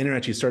 get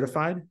InterNACHI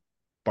certified,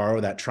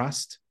 borrow that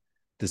trust,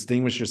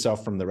 distinguish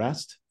yourself from the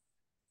rest,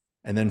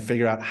 and then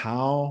figure out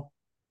how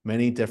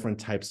many different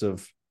types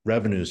of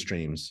revenue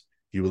streams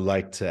you would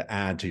like to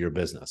add to your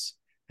business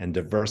and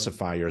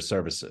diversify your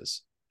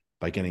services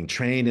by getting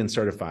trained and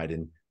certified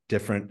in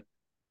different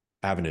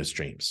revenue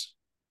streams.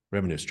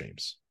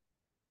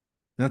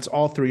 And that's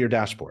all through your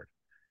dashboard.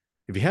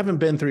 If you haven't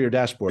been through your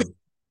dashboard,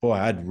 boy,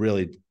 I'd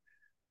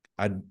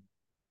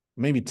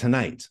maybe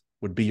tonight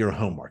would be your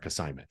homework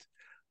assignment.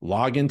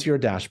 Log into your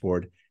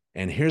dashboard,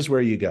 and here's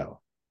where you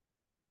go.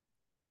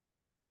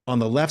 On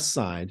the left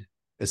side,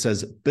 it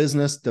says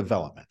business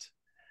development.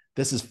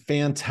 This is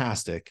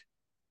fantastic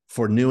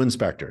for new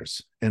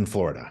inspectors in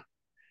Florida.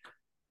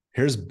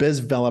 Here's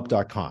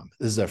bizdevelop.com.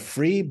 This is a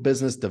free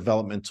business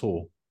development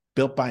tool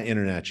built by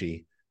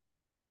InterNACHI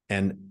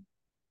and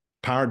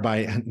powered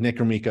by Nick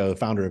Gromicko, the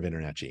founder of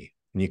InterNACHI.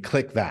 And you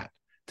click that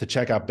to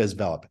check out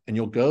BizDevelop. And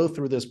you'll go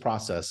through this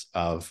process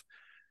of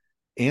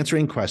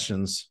answering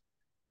questions,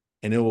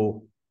 and it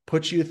will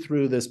put you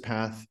through this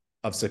path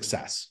of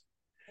success.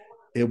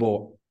 It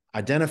will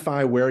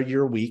identify where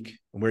you're weak,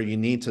 where you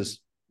need to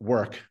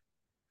work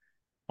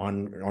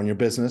on your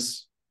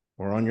business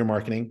or on your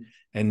marketing.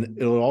 And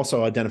it'll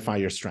also identify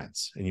your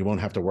strengths, and you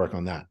won't have to work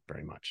on that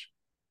very much.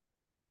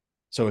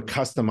 So it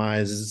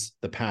customizes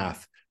the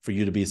path for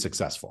you to be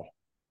successful.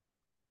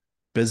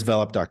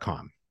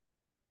 bizdevelop.com.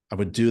 I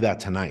would do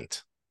that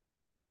tonight.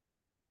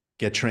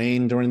 Get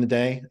trained during the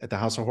day at the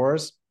House of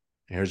Horrors.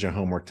 Here's your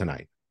homework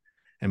tonight.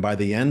 And by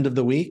the end of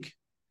the week,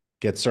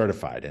 get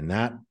certified. And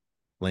that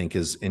link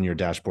is in your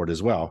dashboard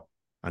as well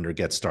under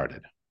Get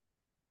Started.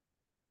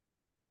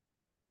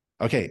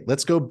 Okay,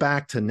 let's go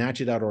back to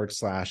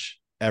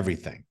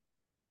nachi.org/everything.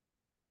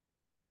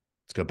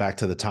 Let's go back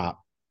to the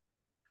top.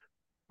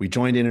 We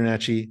joined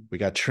InterNACHI, we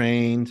got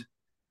trained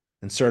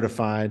and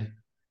certified.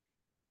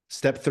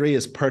 Step 3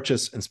 is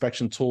purchase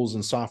inspection tools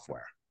and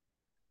software.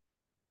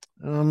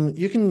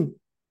 You can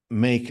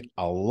make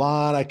a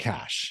lot of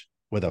cash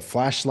with a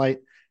flashlight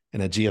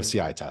and a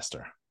GFCI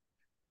tester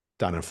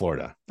down in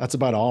Florida. That's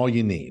about all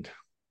you need.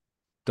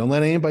 Don't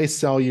let anybody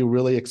sell you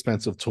really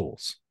expensive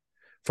tools.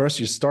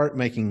 First, you start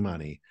making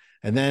money,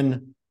 and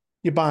then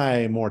you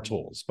buy more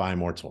tools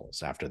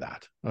after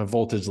that. A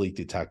voltage leak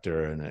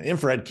detector and an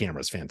infrared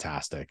camera is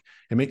fantastic.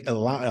 It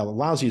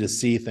allows you to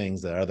see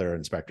things that other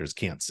inspectors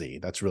can't see.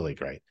 That's really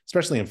great,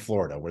 especially in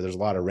Florida where there's a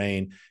lot of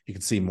rain. You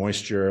can see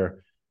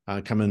moisture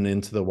coming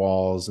into the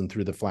walls and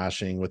through the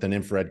flashing with an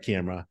infrared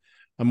camera.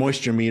 A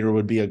moisture meter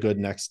would be a good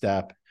next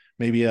step.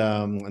 Maybe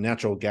a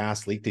natural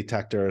gas leak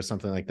detector or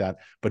something like that.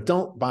 But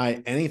don't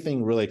buy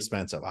anything really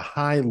expensive. A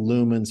high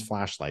lumens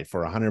flashlight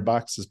for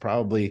 $100 is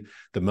probably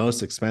the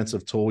most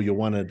expensive tool you'll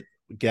want to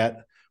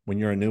get when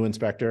you're a new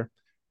inspector.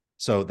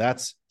 So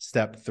that's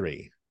step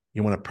 3.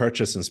 You want to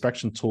purchase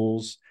inspection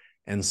tools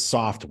and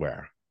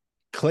software.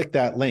 Click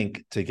that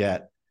link to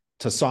get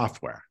to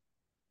software.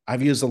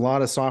 I've used a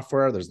lot of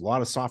software. There's a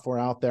lot of software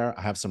out there.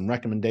 I have some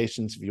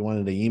recommendations if you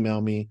wanted to email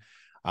me.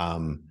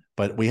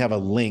 But we have a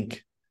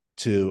link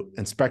to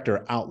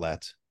Inspector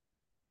Outlet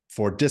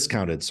for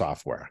discounted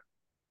software.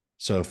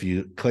 So if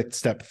you click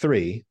step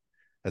 3,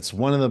 that's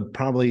one of the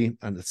probably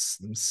the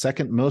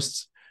second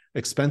most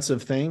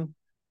expensive thing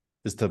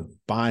is to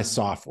buy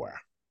software.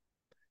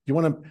 You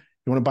want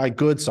to buy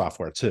good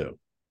software too.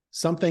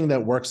 Something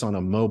that works on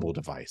a mobile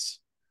device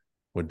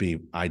would be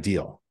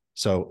ideal.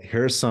 So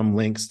here's some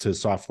links to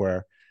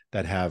software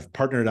that have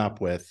partnered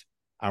up with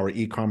our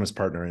e-commerce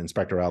partner,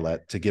 Inspector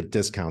Outlet, to give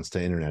discounts to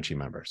InterNACHI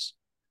members.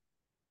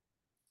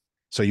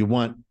 So you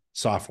want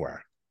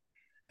software.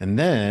 And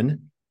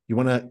then you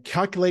want to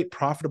calculate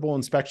profitable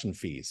inspection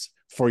fees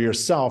for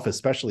yourself,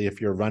 especially if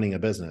you're running a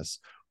business,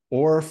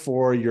 or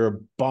for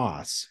your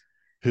boss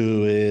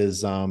who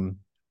is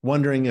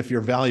wondering if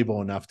you're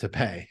valuable enough to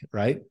pay,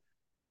 right?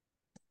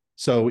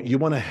 So you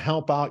want to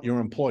help out your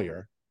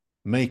employer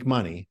make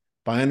money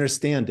by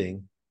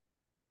understanding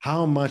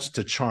how much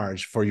to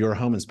charge for your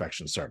home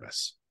inspection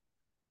service.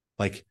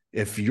 Like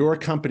if your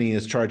company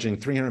is charging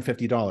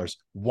 $350,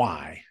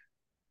 why?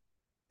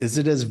 Is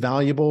it as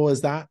valuable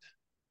as that?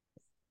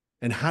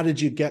 And how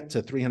did you get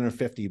to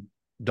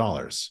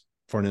 $350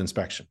 for an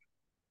inspection,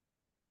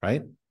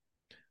 right?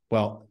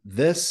 Well,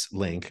 this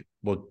link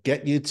will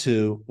get you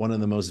to one of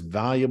the most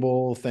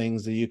valuable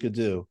things that you could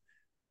do,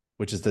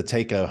 which is to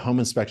take a home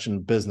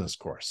inspection business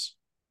course,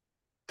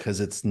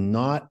 because it's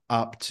not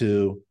up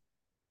to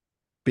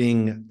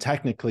being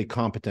technically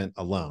competent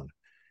alone.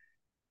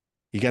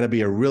 You got to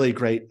be a really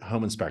great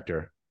home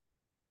inspector,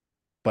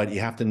 but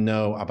you have to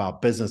know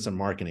about business and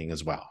marketing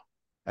as well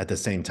at the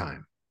same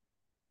time.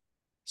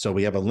 So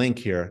we have a link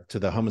here to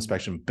the home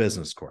inspection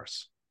business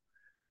course.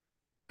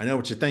 I know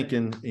what you're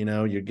thinking,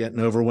 you're getting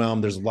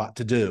overwhelmed. There's a lot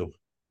to do,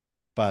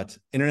 but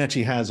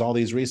InterNACHI has all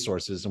these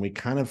resources and we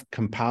kind of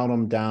compiled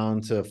them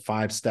down to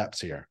 5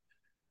 steps here.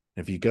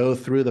 If you go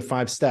through the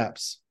 5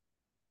 steps,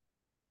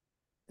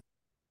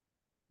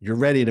 you're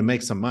ready to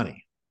make some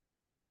money.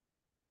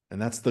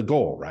 And that's the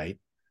goal, right?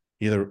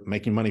 Either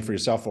making money for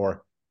yourself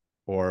or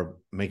or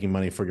making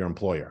money for your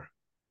employer.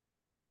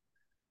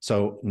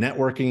 So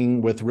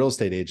networking with real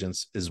estate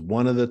agents is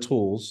one of the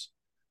tools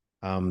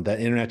that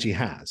InterNACHI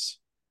has.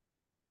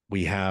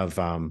 We have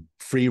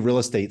free real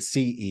estate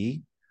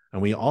CE,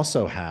 and we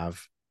also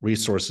have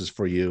resources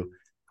for you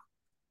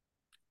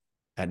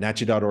at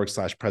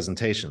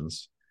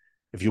nachi.org/presentations.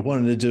 If you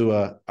wanted to do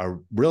a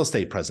real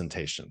estate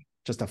presentation,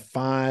 just a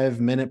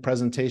 5-minute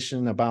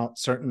presentation about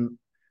certain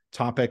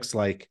topics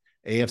like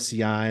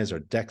AFCIs or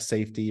deck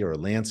safety or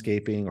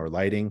landscaping or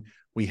lighting,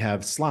 we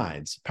have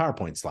slides,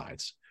 PowerPoint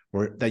slides,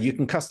 that you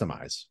can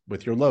customize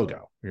with your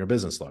logo, your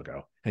business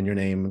logo, and your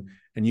name.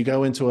 And you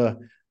go into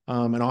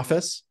an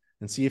office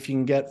and see if you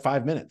can get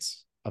 5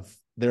 minutes of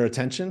their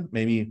attention,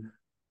 maybe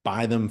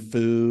buy them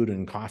food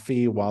and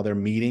coffee while they're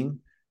meeting,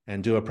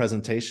 and do a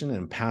presentation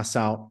and pass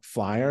out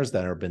flyers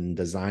that have been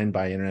designed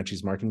by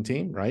InterNACHI's marketing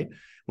team, right?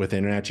 With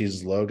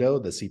InterNACHI's logo,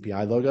 the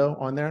CPI logo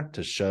on there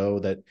to show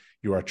that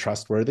you are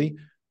trustworthy.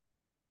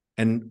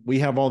 And we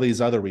have all these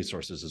other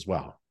resources as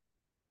well.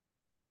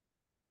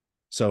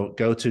 So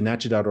go to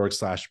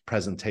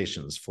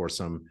nachi.org/presentations for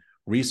some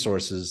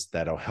resources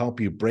that'll help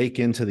you break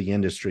into the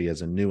industry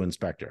as a new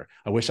inspector.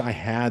 I wish I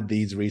had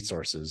these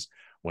resources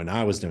when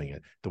I was doing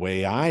it. The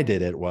way I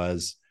did it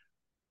was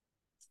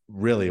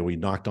really, we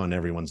knocked on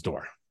everyone's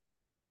door.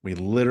 We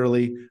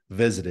literally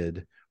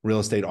visited real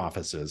estate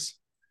offices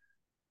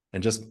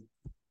and just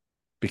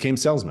became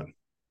salesmen.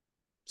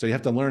 So you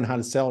have to learn how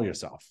to sell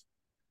yourself.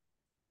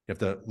 You have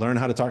to learn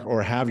how to talk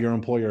or have your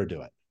employer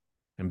do it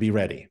and be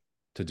ready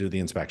to do the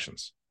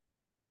inspections.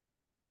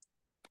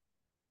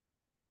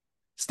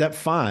 Step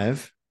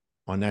 5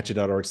 on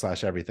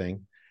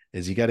nachi.org/everything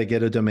is you got to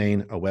get a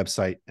domain, a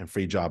website, and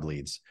free job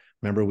leads.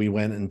 Remember, we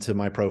went into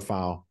my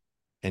profile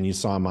and you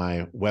saw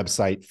my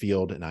website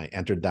field and I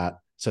entered that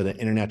so that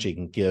InterNACHI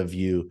can give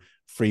you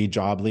free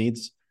job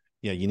leads.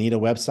 Yeah, you need a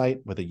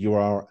website with a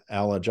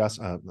URL address,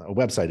 a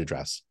website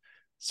address,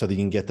 so that you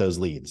can get those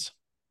leads.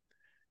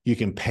 You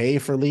can pay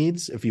for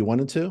leads if you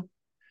wanted to.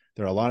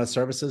 There are a lot of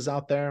services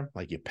out there,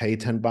 like you pay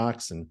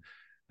 $10 and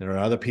there are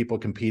other people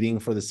competing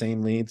for the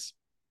same leads.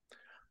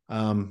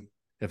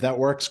 If that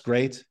works,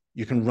 great.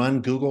 You can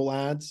run Google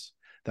ads.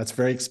 That's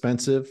very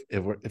expensive.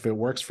 If it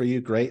works for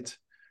you, great.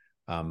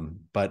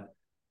 But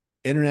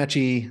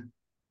InterNACHI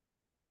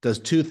does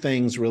 2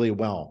 things really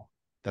well.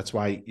 That's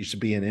why you should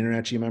be an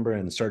InterNACHI member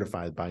and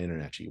certified by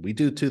InterNACHI. We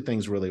do 2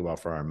 things really well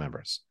for our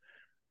members.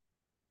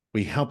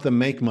 We help them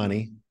make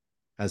money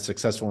as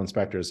successful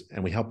inspectors,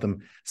 and we help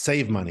them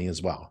save money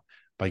as well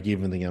by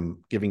giving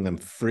them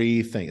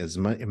free things, as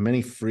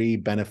many free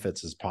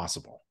benefits as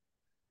possible,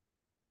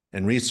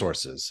 and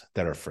resources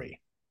that are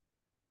free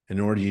in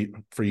order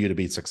for you to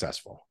be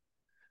successful.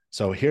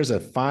 So here's a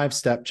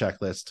 5-step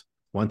checklist.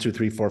 1, 2,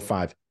 3, 4,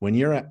 5. When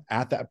you're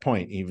at that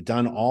point, you've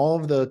done all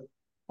of the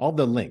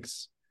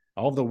links,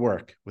 all of the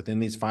work within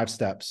these 5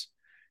 steps,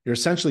 you're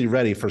essentially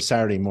ready for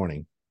Saturday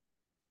morning,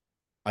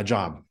 a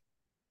job,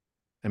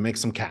 and make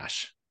some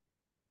cash.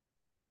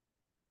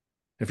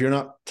 If you're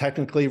not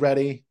technically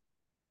ready,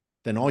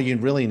 then all you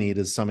really need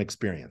is some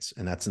experience,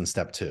 and that's in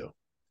step 2.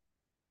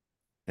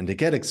 And to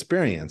get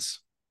experience,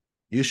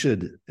 you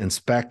should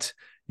inspect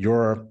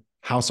your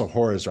house of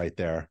horrors right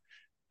there,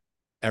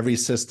 every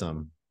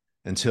system,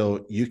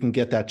 until you can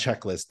get that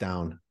checklist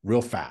down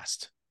real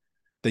fast,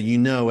 that you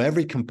know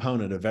every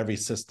component of every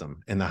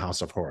system in the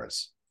house of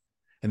horrors.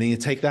 And then you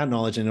take that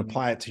knowledge and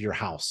apply it to your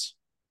house,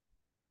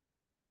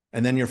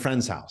 and then your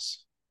friend's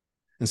house.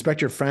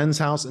 Inspect your friend's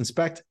house,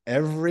 inspect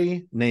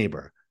every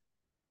neighbor,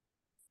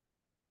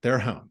 their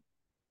home.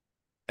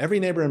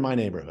 Every neighbor in my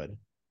neighborhood,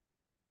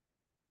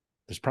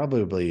 there's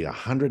probably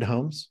 100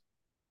 homes.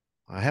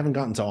 I haven't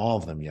gotten to all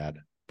of them yet,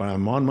 but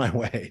I'm on my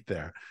way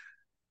there.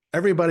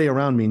 Everybody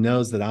around me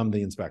knows that I'm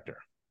the inspector.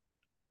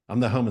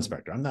 I'm the home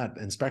inspector. I'm that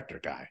inspector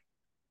guy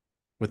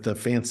with the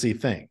fancy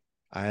thing.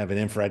 I have an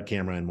infrared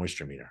camera and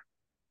moisture meter.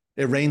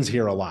 It rains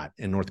here a lot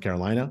in North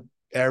Carolina.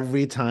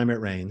 Every time it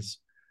rains,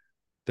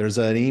 there's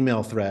an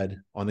email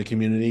thread on the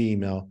community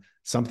email,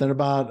 something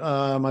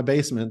about my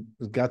basement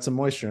has got some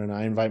moisture and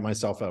I invite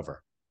myself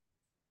over.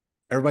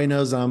 Everybody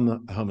knows I'm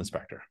the home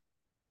inspector.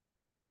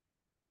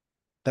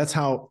 That's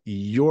how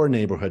your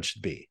neighborhood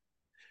should be.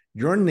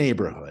 Your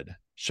neighborhood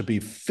should be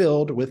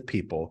filled with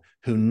people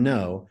who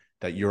know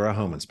that you're a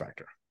home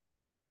inspector.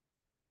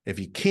 If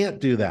you can't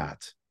do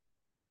that,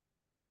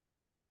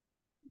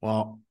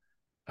 well,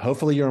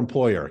 hopefully your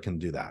employer can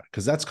do that,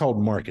 because that's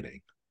called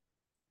marketing.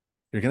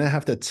 You're going to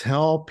have to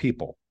tell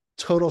people,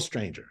 total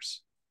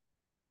strangers,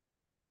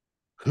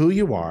 who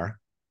you are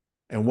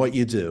and what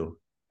you do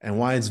and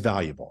why it's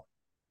valuable.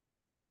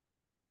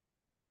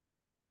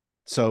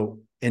 So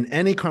in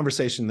any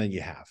conversation that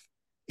you have,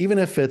 even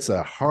if it's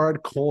a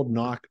hard, cold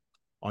knock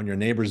on your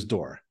neighbor's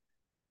door,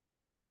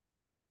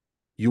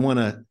 you want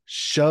to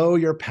show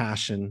your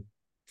passion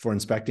for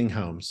inspecting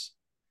homes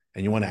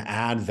and you want to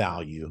add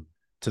value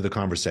to the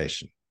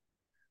conversation.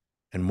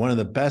 And one of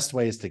the best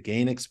ways to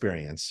gain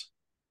experience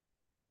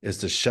is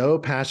to show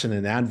passion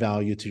and add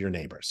value to your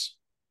neighbors.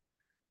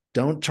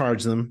 Don't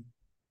charge them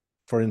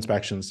for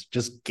inspections,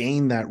 just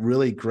gain that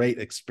really great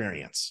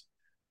experience.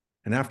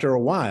 And after a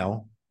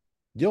while,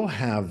 you'll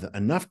have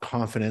enough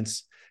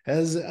confidence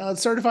as a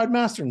certified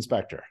master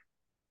inspector.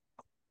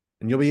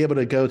 And you'll be able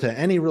to go to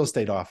any real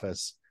estate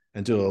office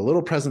and do a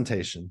little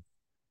presentation.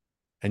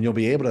 And you'll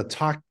be able to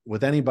talk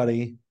with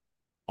anybody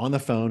on the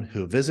phone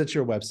who visits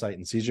your website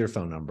and sees your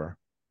phone number.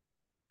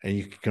 And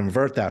you can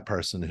convert that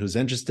person who's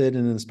interested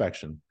in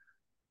inspection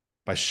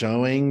by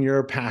showing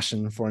your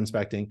passion for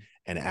inspecting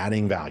and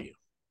adding value.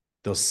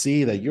 They'll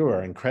see that you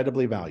are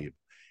incredibly valuable.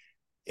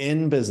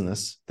 In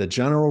business, the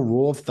general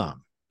rule of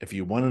thumb, if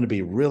you want to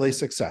be really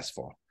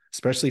successful,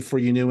 especially for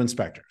you new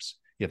inspectors,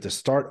 you have to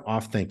start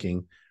off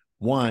thinking,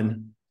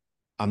 one,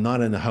 I'm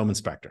not a home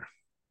inspector.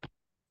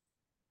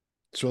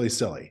 It's really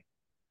silly.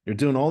 You're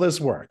doing all this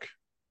work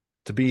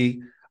to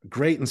be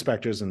great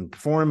inspectors and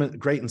perform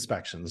great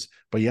inspections,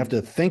 but you have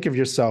to think of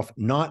yourself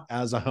not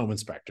as a home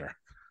inspector.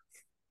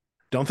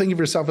 Don't think of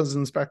yourself as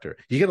an inspector.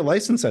 You get a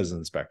license as an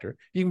inspector.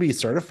 You can be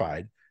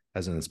certified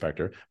as an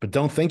inspector, but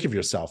don't think of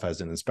yourself as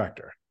an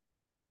inspector.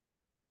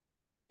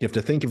 You have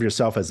to think of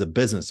yourself as a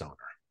business owner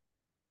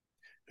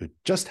who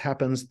just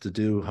happens to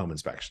do home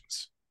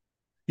inspections.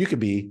 You could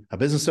be a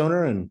business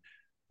owner and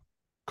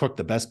cook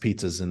the best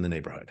pizzas in the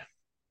neighborhood.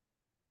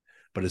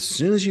 But as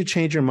soon as you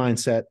change your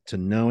mindset to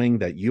knowing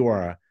that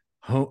you're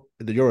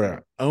an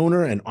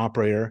owner and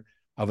operator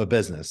of a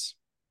business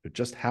who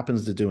just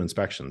happens to do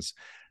inspections,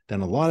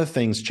 then a lot of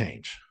things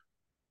change.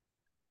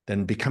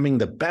 Then becoming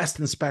the best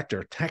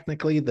inspector,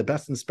 technically the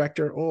best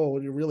inspector, oh,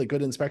 you're really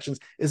good at inspections,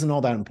 isn't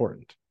all that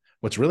important.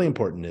 What's really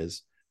important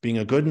is being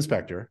a good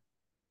inspector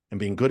and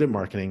being good at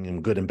marketing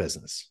and good in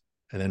business,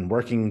 and then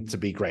working to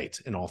be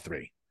great in all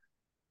three.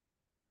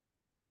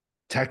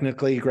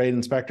 Technically great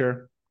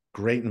inspector,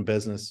 great in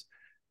business,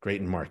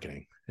 great in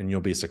marketing, and you'll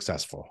be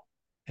successful.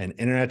 And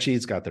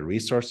InterNACHI's got the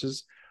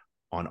resources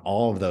on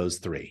all of those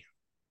three.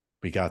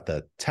 We got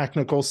the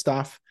technical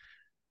stuff.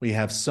 We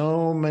have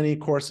so many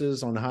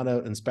courses on how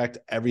to inspect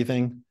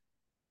everything.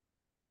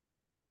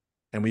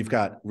 And we've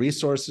got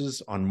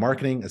resources on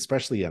marketing,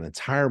 especially an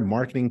entire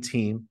marketing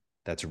team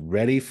that's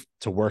ready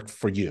to work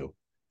for you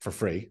for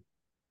free.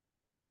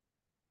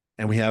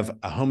 And we have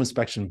a home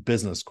inspection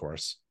business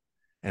course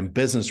and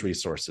business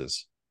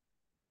resources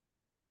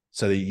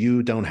so that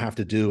you don't have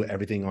to do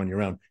everything on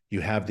your own.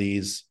 You have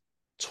these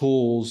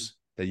tools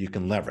that you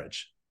can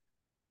leverage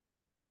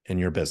in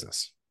your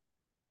business.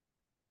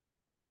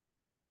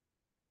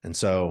 And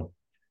so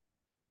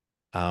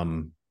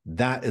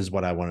that is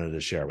what I wanted to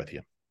share with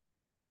you.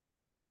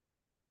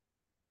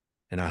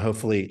 And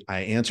hopefully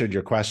I answered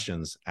your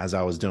questions as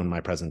I was doing my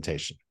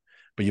presentation.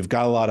 But you've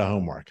got a lot of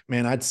homework.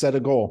 Man, I'd set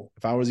a goal.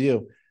 If I was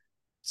you,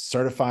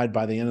 certified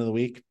by the end of the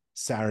week,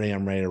 Saturday,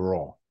 I'm ready to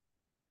roll.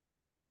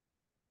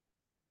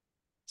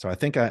 So I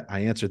think I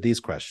answered these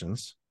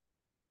questions.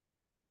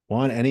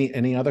 Juan,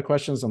 any other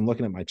questions? I'm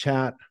looking at my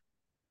chat.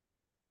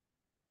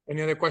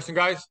 Any other question,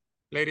 guys?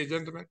 Ladies,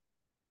 gentlemen?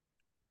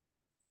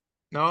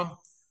 No?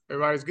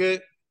 Everybody's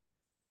good?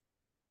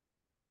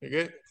 You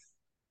good?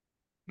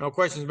 No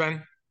questions,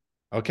 Ben?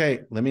 Okay,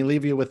 let me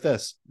leave you with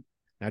this.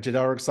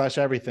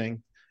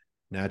 NACHI.org/everything.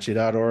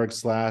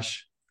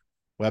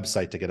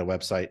 NACHI.org/website to get a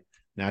website.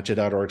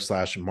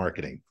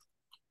 NACHI.org/marketing.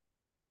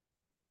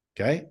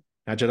 Okay?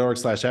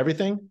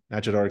 NACHI.org/everything.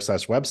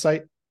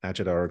 NACHI.org/website.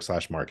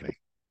 NACHI.org/marketing.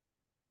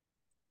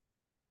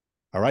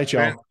 All right,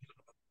 y'all.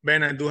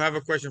 Ben, I do have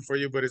a question for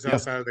you, but it's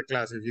outside of the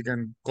class. If you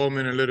can call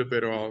me in a little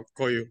bit or I'll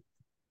call you.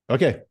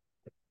 Okay.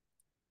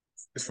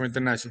 It's for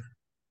InterNACHI.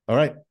 All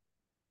right.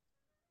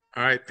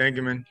 All right. Thank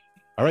you, man.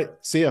 All right.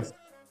 See ya.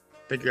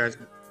 Thank you, guys.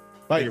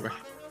 Bye. Thank you,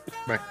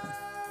 bye.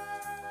 Bye.